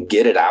and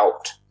get it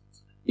out,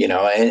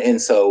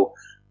 and so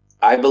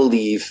I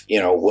believe,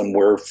 when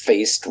we're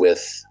faced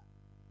with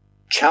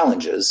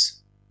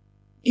challenges,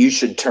 you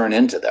should turn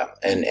into them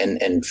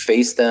and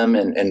face them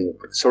and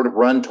sort of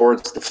run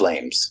towards the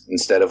flames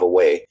instead of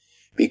away,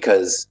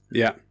 because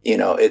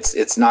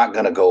it's not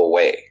going to go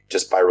away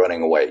just by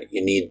running away.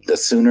 The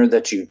sooner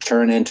that you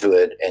turn into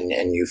it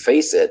and you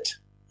face it,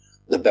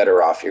 the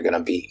better off you're going to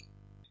be.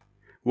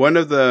 One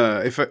of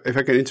the, if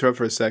I can interrupt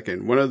for a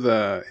second,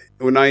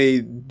 when I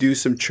do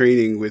some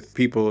training with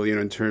people,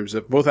 in terms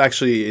of both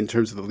actually in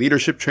terms of the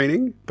leadership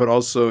training, but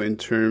also in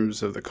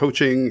terms of the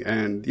coaching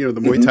and, the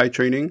Muay Thai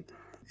training,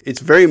 it's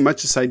very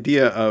much this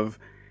idea of,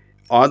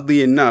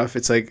 oddly enough,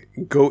 it's like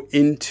go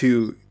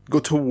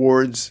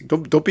towards,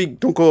 don't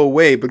go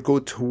away, but go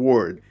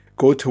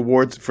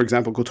towards, for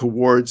example, go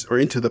towards or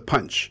into the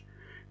punch.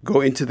 Go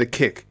into the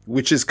kick,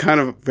 which is kind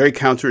of very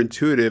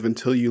counterintuitive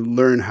until you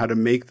learn how to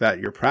make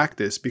that your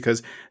practice,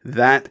 because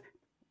that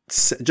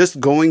just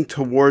going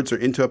towards or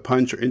into a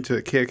punch or into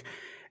a kick,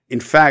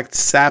 in fact,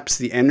 saps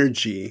the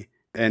energy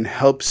and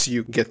helps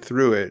you get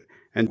through it.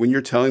 And when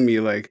you're telling me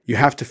like you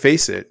have to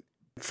face it,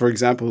 for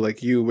example,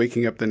 like you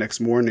waking up the next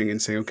morning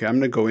and saying, okay, I'm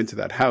going to go into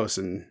that house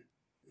and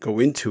go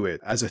into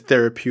it as a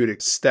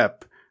therapeutic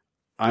step,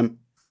 I'm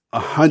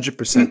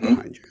 100%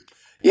 behind you.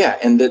 Yeah,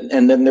 and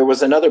then there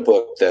was another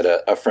book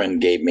that a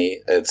friend gave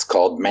me. It's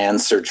called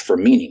Man's Search for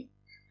Meaning,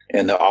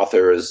 and the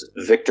author is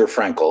Viktor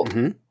Frankl.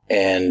 Mm-hmm.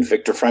 And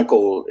Viktor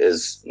Frankl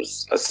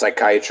was a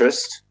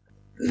psychiatrist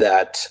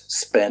that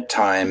spent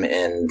time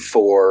in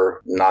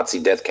 4 Nazi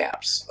death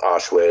camps,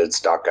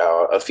 Auschwitz,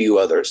 Dachau, a few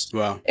others.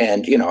 Wow.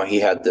 And, he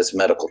had this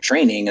medical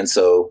training, and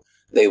so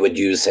they would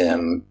use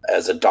him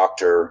as a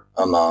doctor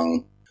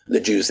among the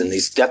Jews in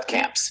these death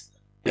camps.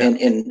 Yeah.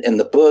 And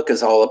the book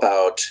is all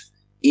about,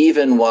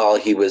 even while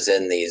he was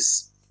in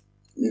these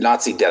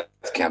Nazi death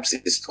camps,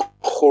 these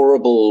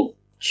horrible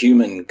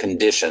human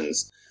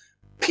conditions,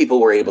 people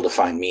were able to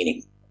find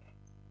meaning.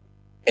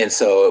 And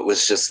so it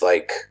was just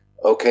like,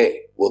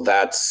 okay, well,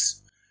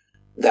 that's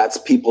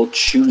people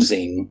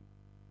choosing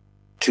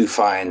to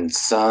find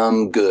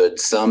some good,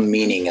 some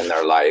meaning in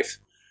their life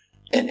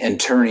and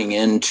turning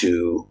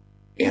into,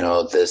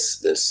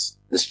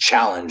 this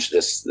challenge,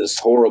 this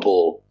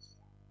horrible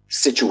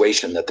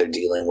situation that they're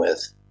dealing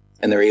with.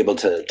 And they're able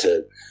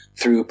to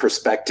through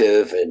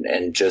perspective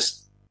and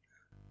just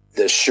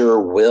the sure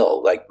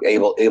will, like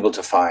able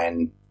to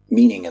find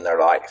meaning in their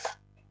life.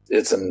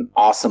 It's an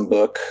awesome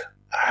book.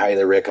 I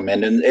highly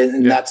recommend it.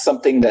 And that's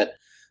something that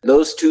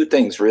those two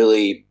things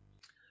really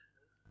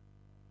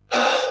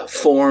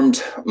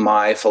formed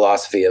my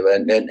philosophy of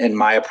it and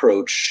my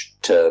approach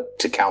to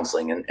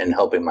counseling and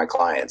helping my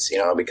clients,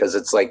 because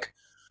it's like,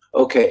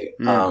 okay,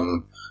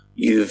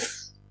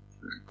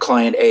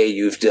 client A,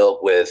 you've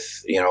dealt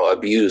with,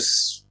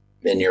 abuse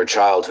in your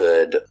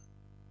childhood,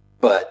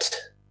 but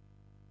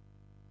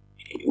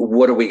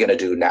what are we going to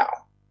do now?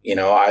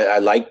 I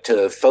like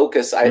to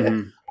focus.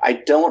 I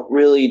don't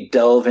really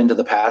delve into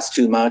the past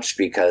too much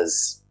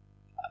because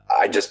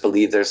I just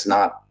believe there's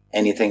not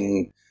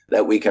anything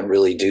that we can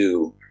really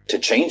do to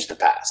change the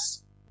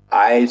past.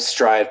 I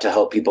strive to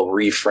help people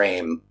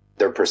reframe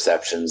their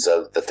perceptions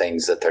of the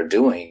things that they're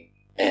doing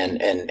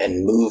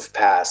and move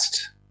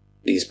past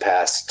these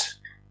past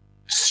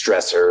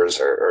stressors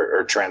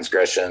or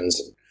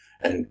transgressions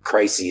and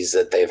crises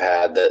that they've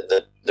had,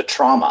 the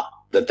trauma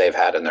that they've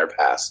had in their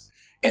past,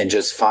 and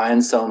just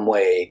find some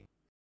way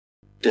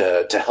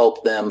to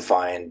help them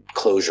find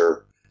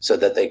closure so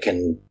that they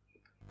can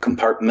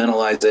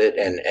compartmentalize it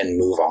and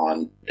move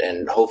on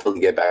and hopefully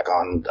get back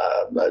on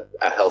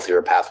a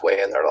healthier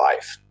pathway in their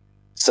life.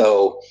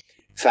 So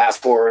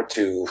fast forward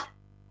to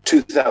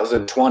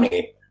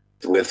 2020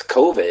 with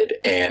COVID,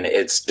 and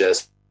it's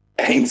just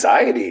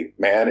anxiety,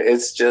 man.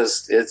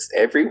 It's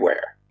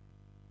everywhere.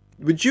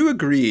 Would you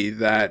agree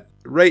that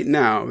right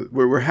now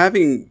we're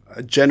having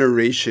a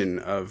generation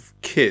of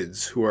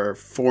kids who are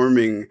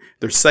forming,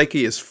 their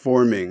psyche is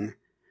forming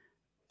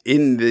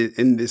in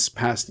this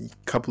past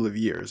couple of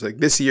years, like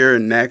this year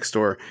and next,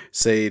 or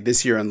say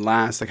this year and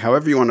last, like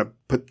however you want to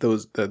put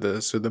those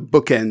the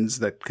bookends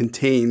that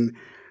contain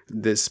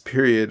this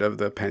period of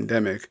the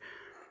pandemic?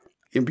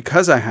 And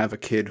because I have a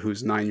kid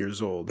who's 9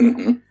 years old,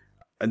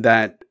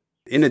 that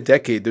in a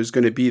decade there's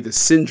going to be the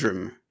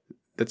syndrome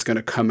that's going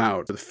to come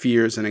out. The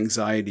fears and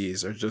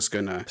anxieties are just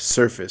going to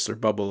surface or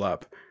bubble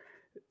up.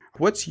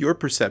 What's your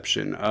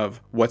perception of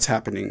what's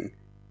happening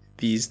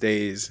these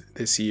days,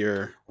 this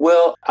year?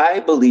 Well, I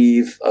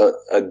believe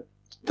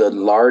the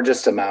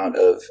largest amount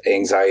of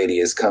anxiety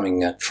is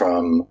coming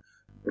from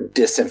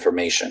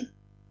disinformation.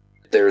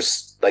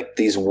 There's like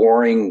these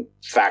warring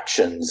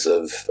factions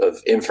of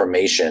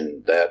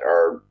information that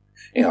are,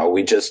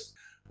 we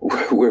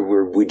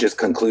just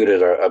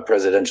concluded a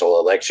presidential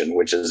election,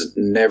 which is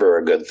never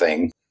a good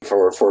thing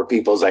for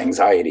people's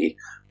anxiety.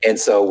 And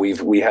so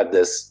we had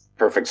this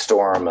perfect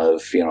storm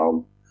of,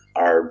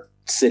 our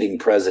sitting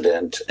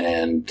president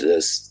and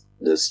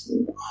this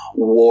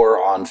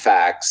war on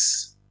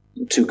facts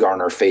to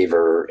garner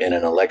favor in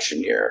an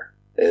election year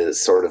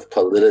is sort of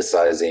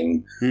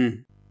politicizing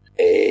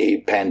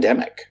a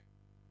pandemic.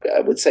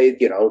 I would say,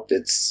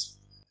 it's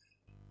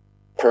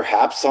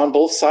perhaps on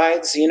both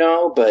sides,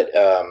 but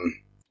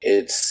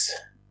it's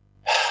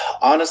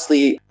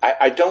honestly,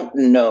 I don't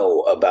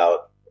know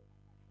about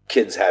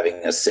kids having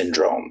a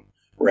syndrome,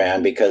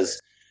 Rand, because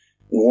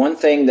one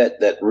thing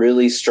that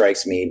really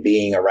strikes me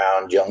being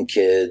around young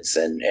kids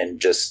and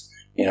just,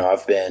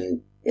 I've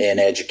been in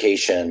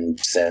education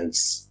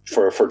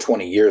for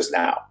 20 years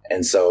now.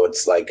 And so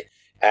it's like,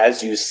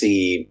 as you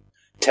see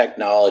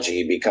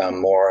technology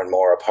become more and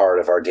more a part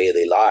of our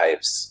daily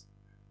lives,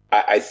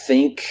 I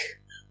think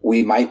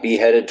we might be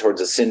headed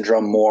towards a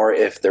syndrome more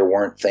if there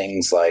weren't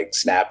things like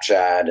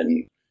Snapchat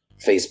and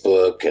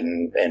Facebook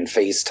and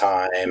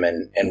FaceTime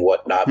and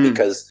whatnot,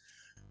 because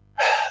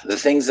the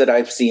things that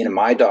I've seen in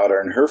my daughter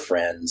and her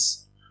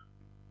friends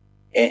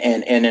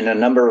and in a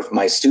number of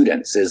my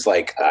students is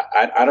like,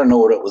 I don't know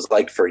what it was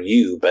like for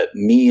you, but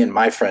me and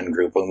my friend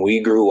group, when we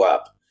grew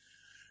up,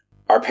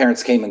 our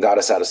parents came and got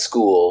us out of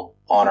school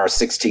on our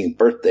 16th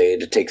birthday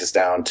to take us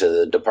down to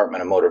the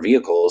Department of Motor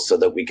Vehicles so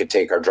that we could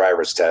take our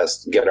driver's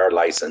test, get our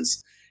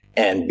license,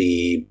 and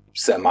be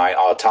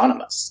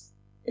semi-autonomous.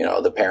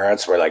 The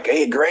parents were like,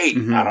 hey, great,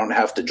 I don't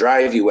have to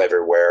drive you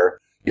everywhere.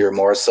 You're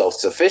more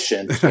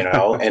self-sufficient,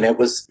 and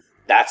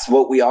that's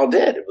what we all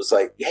did. It was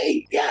like,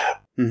 hey, yeah,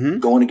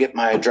 going to get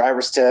my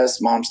driver's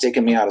test. Mom's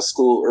taking me out of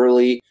school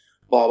early,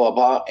 blah, blah,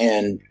 blah.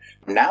 And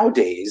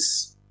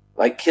nowadays,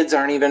 like, kids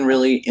aren't even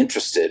really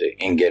interested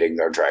in getting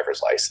their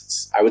driver's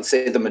license. I would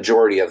say the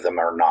majority of them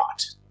are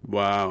not.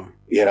 Wow.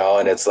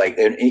 And it's like,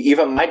 and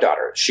even my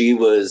daughter, she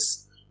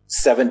was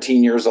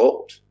 17 years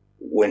old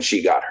when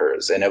she got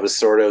hers. And it was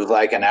sort of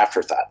like an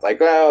afterthought, like,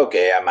 oh,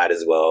 okay, I might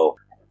as well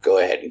go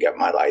ahead and get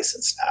my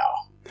license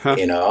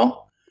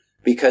now,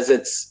 because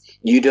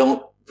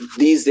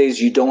these days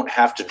you don't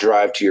have to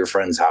drive to your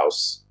friend's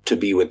house to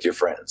be with your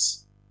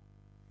friends.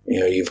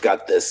 You've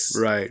got this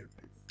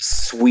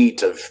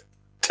suite of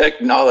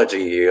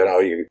technology, your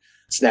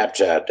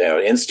Snapchat,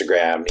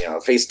 Instagram,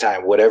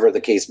 FaceTime, whatever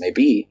the case may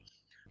be,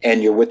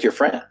 and you're with your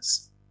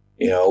friends,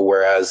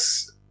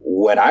 whereas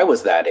when I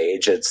was that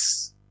age,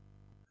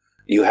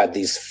 you had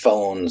these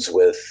phones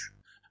with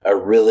a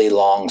really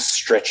long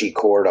stretchy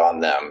cord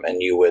on them,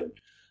 and you would,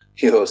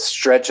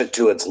 stretch it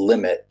to its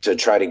limit to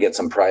try to get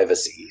some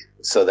privacy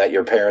so that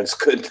your parents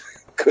couldn't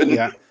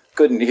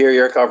hear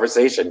your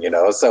conversation,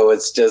 So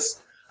it's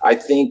just, I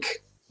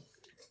think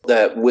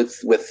that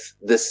with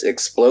this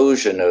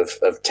explosion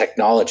of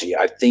technology,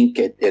 I think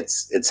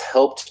it's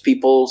helped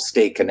people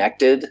stay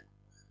connected.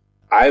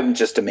 I'm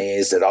just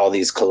amazed at all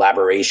these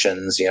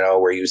collaborations,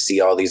 where you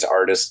see all these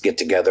artists get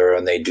together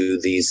and they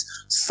do these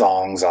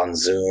songs on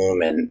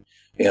Zoom, and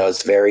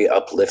it's very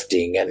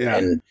uplifting,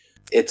 and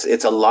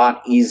it's a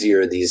lot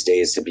easier these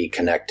days to be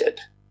connected.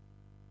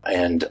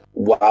 And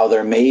while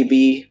there may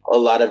be a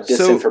lot of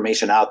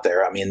disinformation out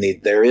there, I mean,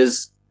 the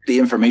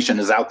information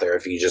is out there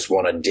if you just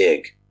want to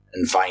dig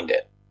and find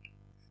it.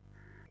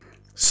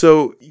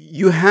 So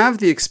you have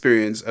the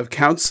experience of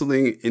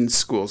counseling in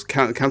schools,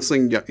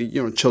 counseling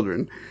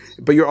children,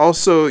 but you're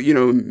also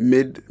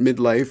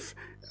midlife,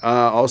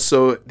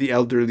 also the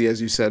elderly,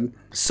 as you said.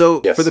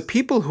 So yes. For the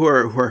people who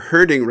are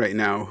hurting right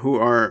now, who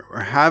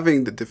are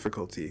having the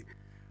difficulty,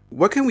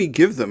 what can we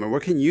give them, or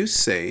what can you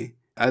say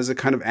as a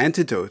kind of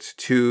antidote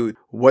to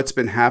what's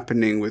been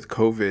happening with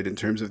COVID in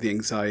terms of the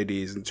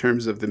anxieties, in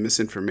terms of the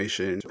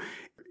misinformation?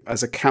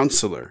 As a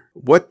counselor,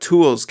 what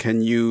tools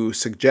can you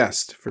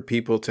suggest for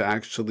people to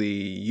actually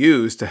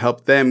use to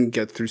help them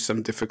get through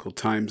some difficult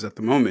times at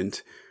the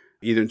moment,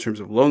 either in terms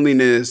of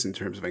loneliness, in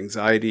terms of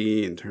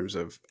anxiety, in terms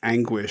of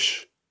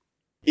anguish?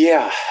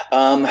 Yeah.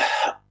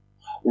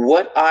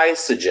 What I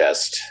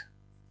suggest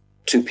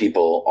to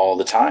people all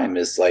the time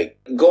is like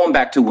going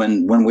back to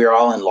when we were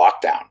all in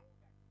lockdown.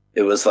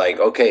 It was like,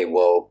 okay,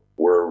 well,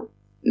 we're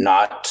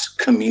not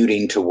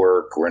commuting to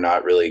work. We're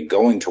not really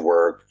going to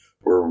work.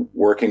 We're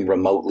working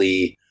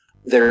remotely.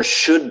 There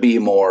should be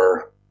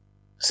more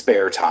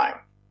spare time.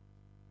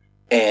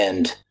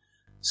 And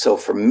so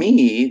for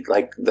me,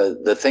 like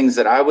the things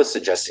that I was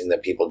suggesting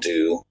that people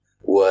do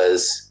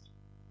was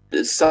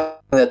something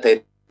that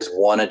they just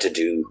wanted to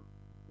do,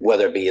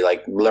 whether it be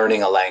like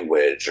learning a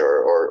language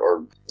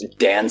or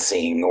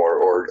dancing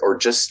or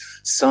just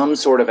some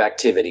sort of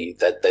activity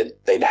that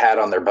they'd had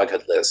on their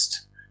bucket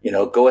list.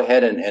 Go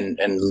ahead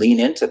and lean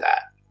into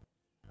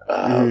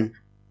that.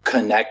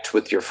 Connect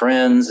with your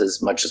friends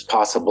as much as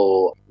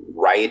possible.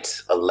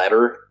 Write a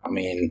letter. I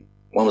mean,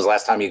 when was the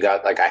last time you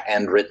got like a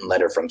handwritten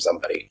letter from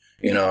somebody?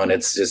 And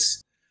it's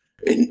just,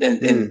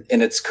 and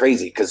it's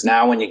crazy because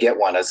now when you get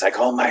one, it's like,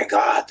 oh my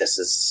God, this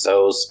is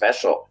so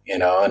special,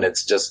 and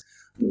it's just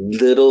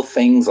little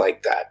things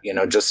like that,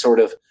 just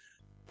sort of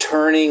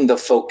turning the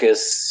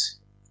focus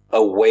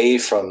away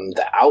from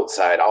the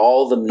outside,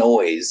 all the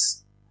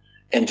noise,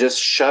 and just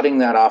shutting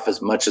that off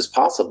as much as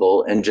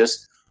possible and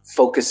just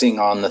focusing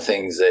on the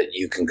things that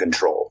you can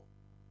control.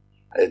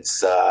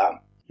 It's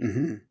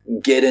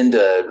get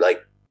into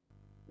like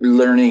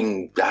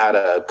learning how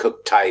to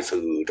cook Thai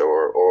food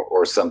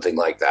or something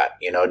like that.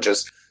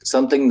 Just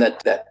something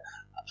that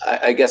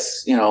I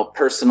guess,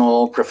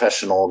 personal,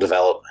 professional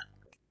development.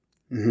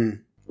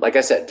 Mm-hmm. Like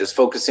I said, just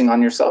focusing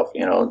on yourself,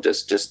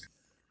 just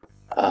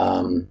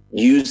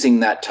using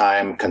that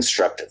time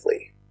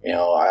constructively.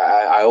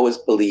 I always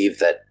believe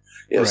that,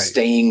 Right.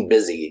 staying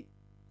busy,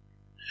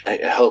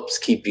 it helps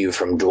keep you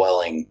from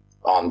dwelling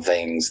on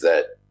things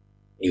that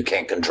you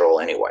can't control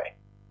anyway.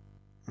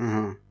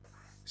 Uh-huh.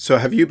 So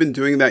have you been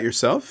doing that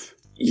yourself?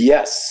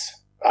 Yes,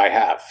 I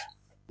have.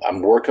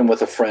 I'm working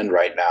with a friend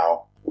right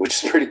now,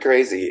 which is pretty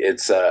crazy.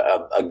 It's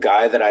a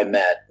guy that I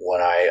met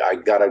when I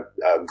got a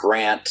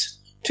grant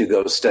to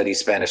go study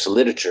Spanish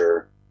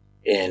literature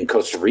in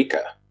Costa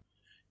Rica.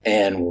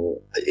 And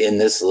in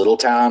this little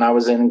town I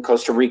was in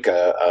Costa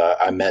Rica,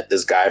 I met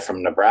this guy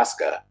from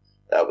Nebraska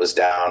that was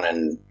down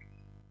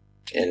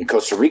in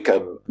Costa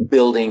Rica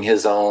building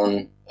his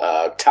own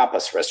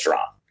tapas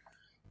restaurant.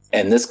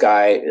 And this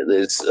guy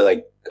is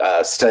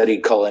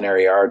studied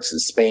culinary arts in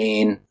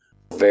Spain,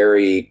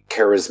 very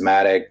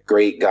charismatic,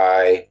 great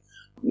guy.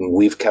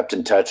 We've kept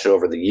in touch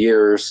over the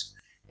years.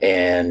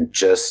 And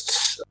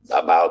just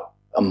about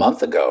a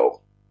month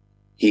ago,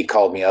 he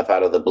called me up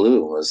out of the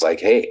blue and was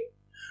like, hey,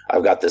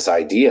 I've got this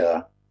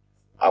idea.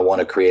 I want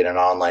to create an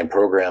online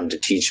program to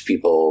teach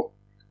people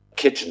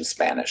kitchen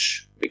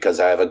Spanish because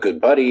I have a good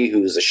buddy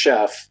who's a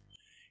chef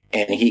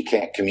and he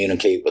can't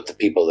communicate with the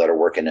people that are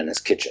working in his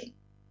kitchen.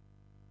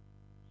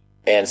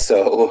 And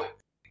so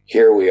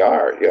here we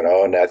are,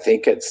 and I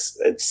think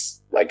it's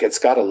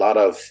got a lot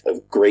of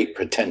great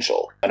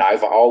potential. And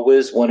I've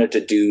always wanted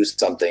to do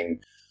something,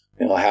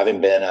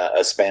 having been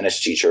a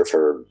Spanish teacher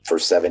for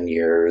 7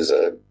 years,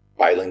 a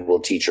bilingual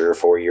teacher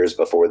 4 years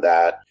before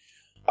that.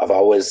 I've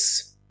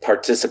always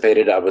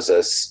participated. I was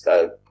a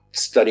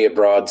study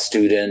abroad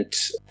student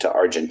to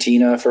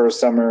Argentina for a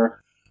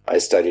summer. I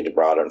studied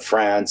abroad in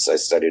France. I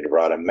studied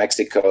abroad in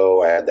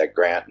Mexico. I had that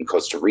grant in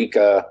Costa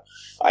Rica.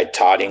 I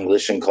taught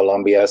English in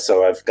Colombia.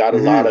 So I've got a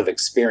lot of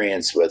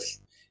experience with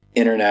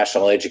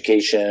international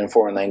education,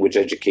 foreign language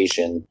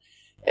education.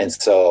 And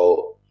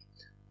so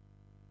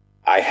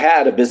I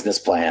had a business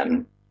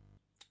plan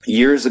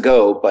years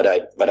ago, but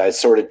I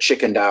sort of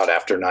chickened out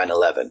after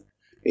 9/11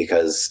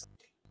 because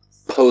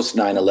post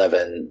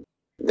 9/11,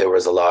 there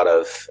was a lot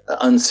of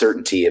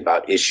uncertainty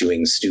about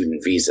issuing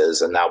student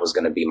visas, and that was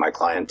going to be my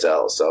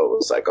clientele. So it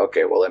was like,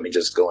 okay, well, let me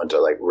just go into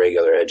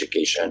regular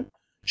education,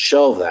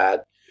 shelve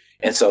that.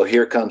 And so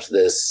here comes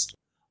this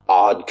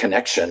odd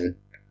connection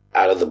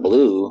out of the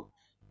blue.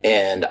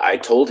 And I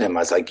told him, I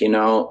was like,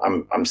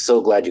 I'm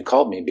so glad you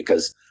called me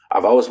because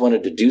I've always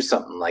wanted to do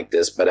something like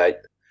this,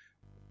 but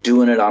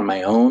doing it on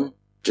my own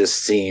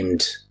just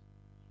seemed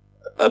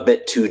a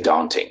bit too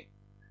daunting.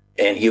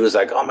 And he was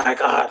like, oh my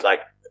God,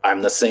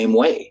 I'm the same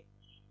way,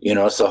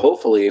 so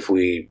hopefully if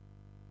we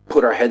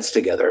put our heads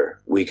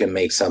together, we can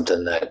make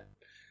something that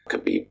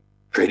could be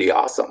pretty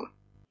awesome.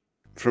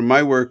 From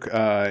my work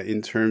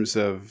in terms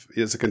of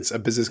as a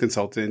business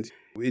consultant,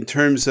 in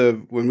terms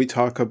of when we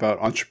talk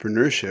about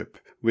entrepreneurship,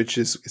 which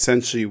is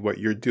essentially what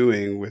you're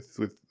doing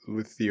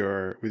with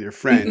your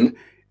friend,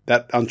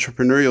 that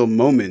entrepreneurial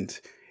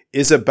moment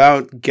is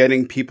about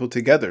getting people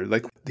together,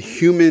 like the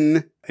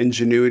human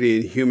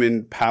ingenuity and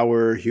human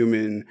power,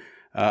 human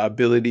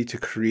ability to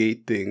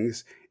create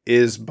things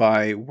is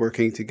by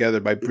working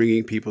together, by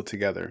bringing people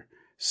together.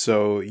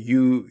 So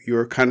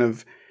you're kind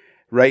of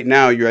right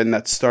now you're in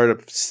that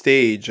startup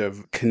stage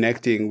of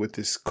connecting with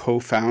this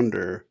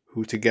co-founder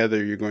who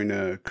together you're going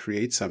to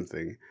create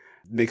something.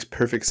 It makes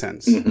perfect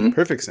sense.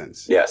 Perfect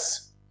sense.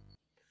 Yes.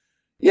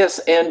 Yes.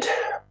 And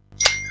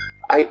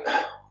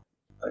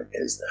what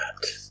is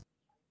that?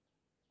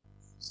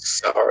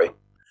 Sorry.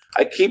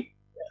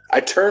 I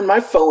turn my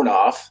phone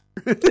off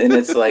and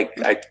it's like,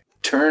 I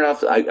turn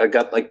off, I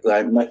got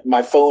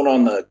my phone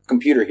on the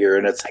computer here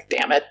and it's like,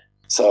 damn it.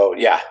 So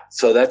yeah,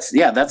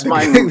 that's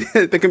my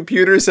the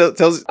computer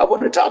tells. I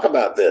want to talk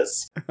about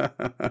this,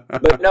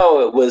 but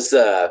no, it was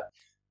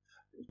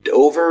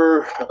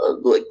over.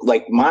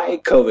 My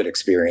COVID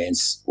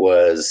experience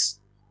was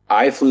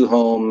I flew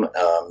home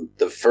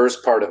the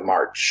first part of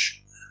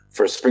March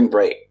for spring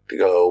break to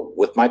go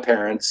with my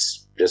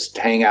parents, just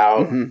hang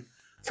out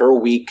for a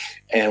week.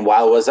 And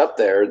while I was up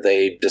there,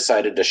 they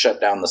decided to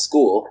shut down the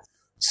school,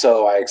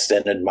 so I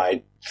extended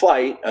my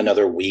flight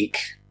another week.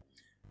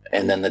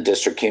 And then the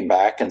district came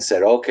back and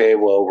said, okay,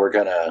 well, we're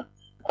going to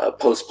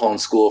postpone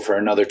school for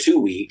another 2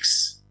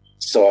 weeks.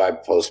 So I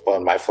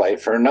postponed my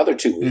flight for another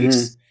 2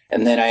 weeks.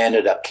 And then I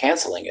ended up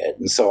canceling it.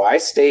 And so I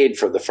stayed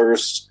for the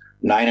first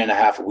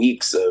 9.5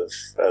 weeks of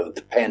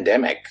the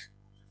pandemic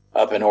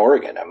up in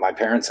Oregon at my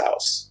parents'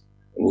 house,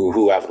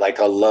 who have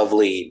a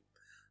lovely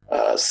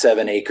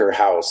 7-acre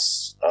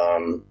house,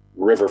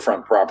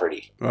 riverfront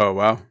property. Oh,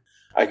 wow.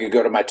 I could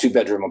go to my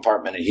 2-bedroom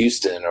apartment in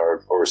Houston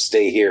or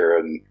stay here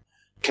and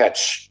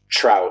catch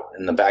trout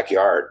in the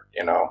backyard.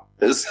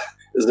 This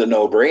is a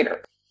no-brainer.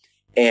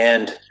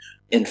 And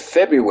in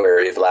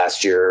February of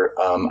last year,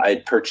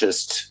 I'd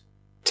purchased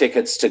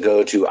tickets to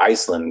go to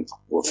Iceland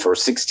for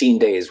 16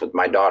 days with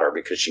my daughter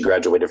because she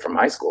graduated from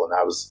high school and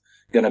that was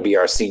going to be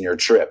our senior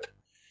trip.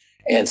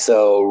 And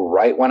so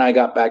right when I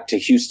got back to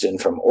Houston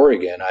from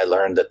Oregon, I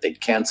learned that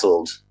they'd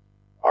canceled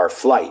our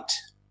flight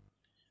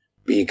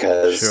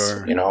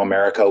because,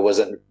 America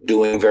wasn't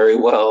doing very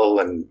well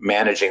and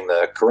managing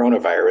the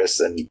coronavirus.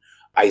 And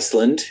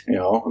Iceland,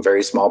 a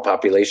very small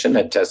population,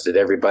 had tested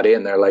everybody.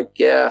 And they're like,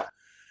 yeah,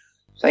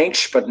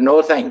 thanks, but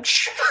no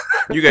thanks.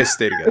 You guys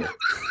stay together.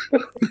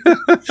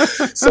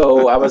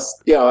 So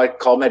I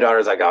called my daughter. I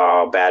was like,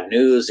 oh, bad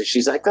news. And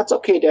she's like, that's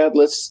okay, Dad.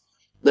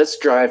 Let's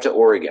drive to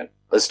Oregon.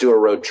 Let's do a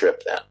road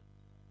trip then.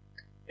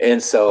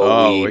 And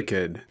so we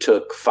wicked.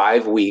 Took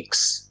 5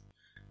 weeks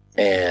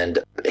and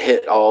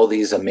hit all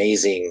these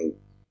amazing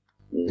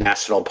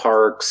national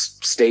parks,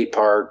 state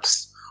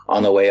parks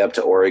on the way up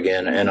to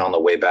Oregon and on the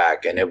way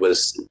back. And it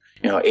was,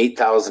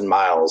 8,000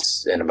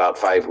 miles in about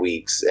 5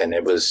 weeks. And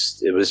it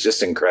was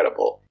just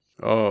incredible.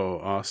 Oh,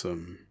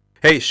 awesome.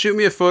 Hey, shoot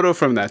me a photo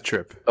from that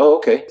trip. Oh,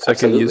 okay. So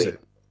absolutely. I can use it.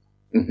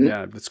 Mm-hmm.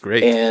 Yeah, that's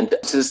great. And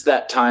just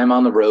that time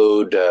on the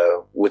road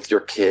with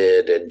your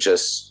kid, and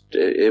just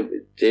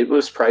it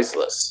was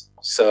priceless.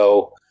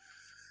 So,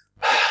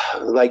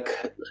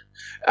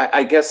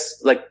 I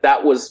guess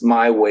that was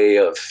my way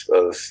of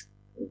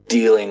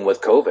dealing with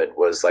COVID.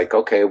 Was like,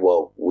 okay,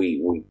 well,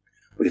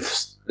 we've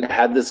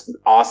had this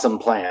awesome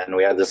plan,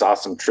 we had this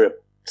awesome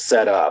trip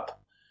set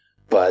up,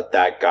 but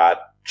that got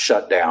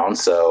shut down.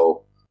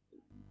 So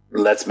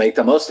let's make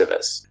the most of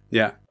it.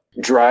 Yeah.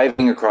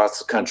 Driving across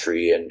the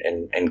country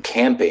and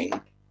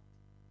camping,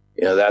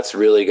 that's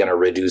really going to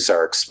reduce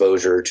our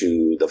exposure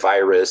to the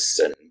virus.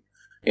 And,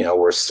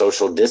 we're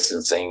social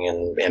distancing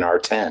in our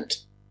tent,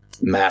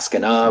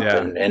 masking up.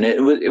 Yeah. And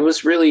it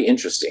was really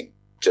interesting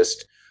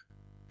just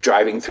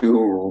driving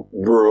through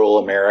rural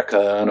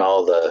America and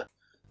all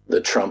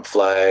the Trump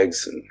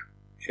flags. And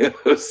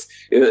it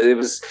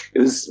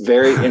was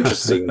very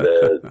interesting,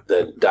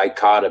 the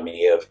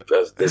dichotomy of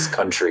this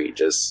country,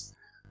 just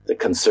the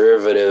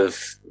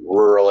conservative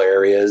rural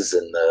areas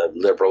and the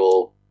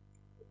liberal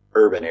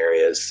urban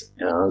areas.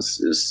 It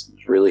was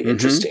really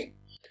interesting.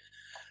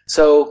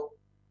 So,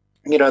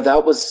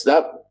 that was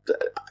that.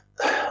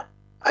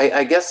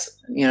 I guess,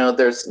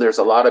 there's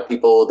a lot of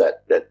people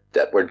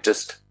that were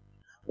just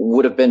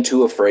would have been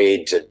too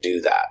afraid to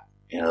do that.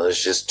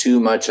 There's just too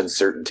much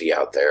uncertainty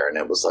out there. And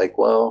it was like,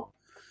 well,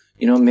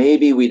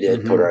 maybe we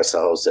did put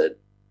ourselves at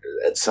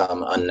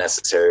some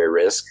unnecessary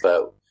risk,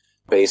 but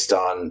based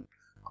on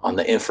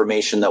the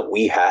information that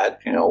we had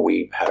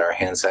our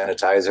hand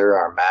sanitizer,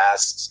 our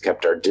masks,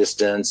 kept our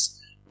distance,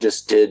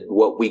 just did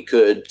what we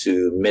could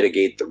to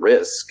mitigate the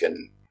risk.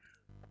 And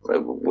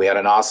we had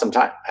an awesome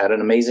time, had an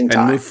amazing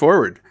time. And move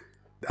forward.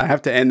 I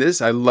have to end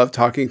this. I love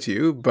talking to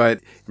you,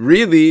 but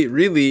really,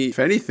 really, if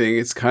anything,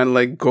 it's kind of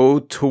like go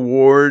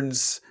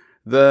towards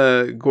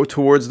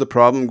the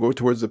problem, go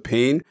towards the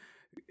pain.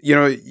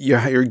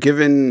 You're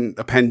given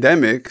a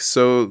pandemic,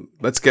 so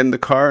let's get in the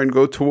car and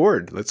go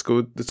toward. Let's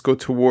go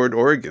toward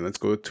Oregon. Let's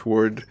go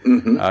toward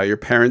your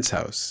parents'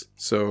 house.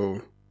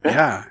 So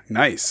yeah,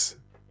 nice.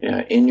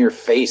 Yeah, in your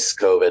face,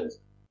 COVID.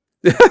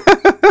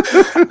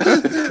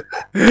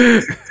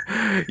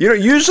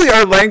 Usually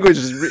our language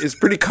is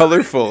pretty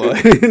colorful.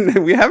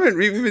 we haven't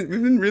we've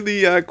been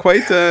really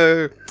quite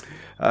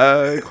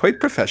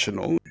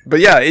professional. But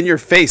yeah, in your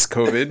face,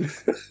 COVID.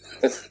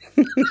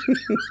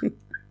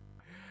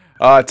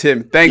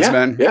 Tim, thanks,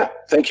 man. Yeah,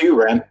 thank you,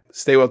 Ren.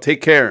 Stay well.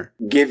 Take care.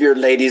 Give your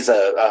ladies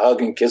a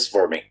hug and kiss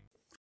for me.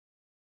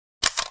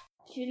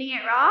 Shooting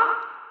it raw?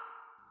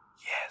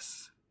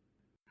 Yes.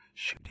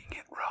 Shooting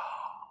it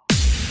raw.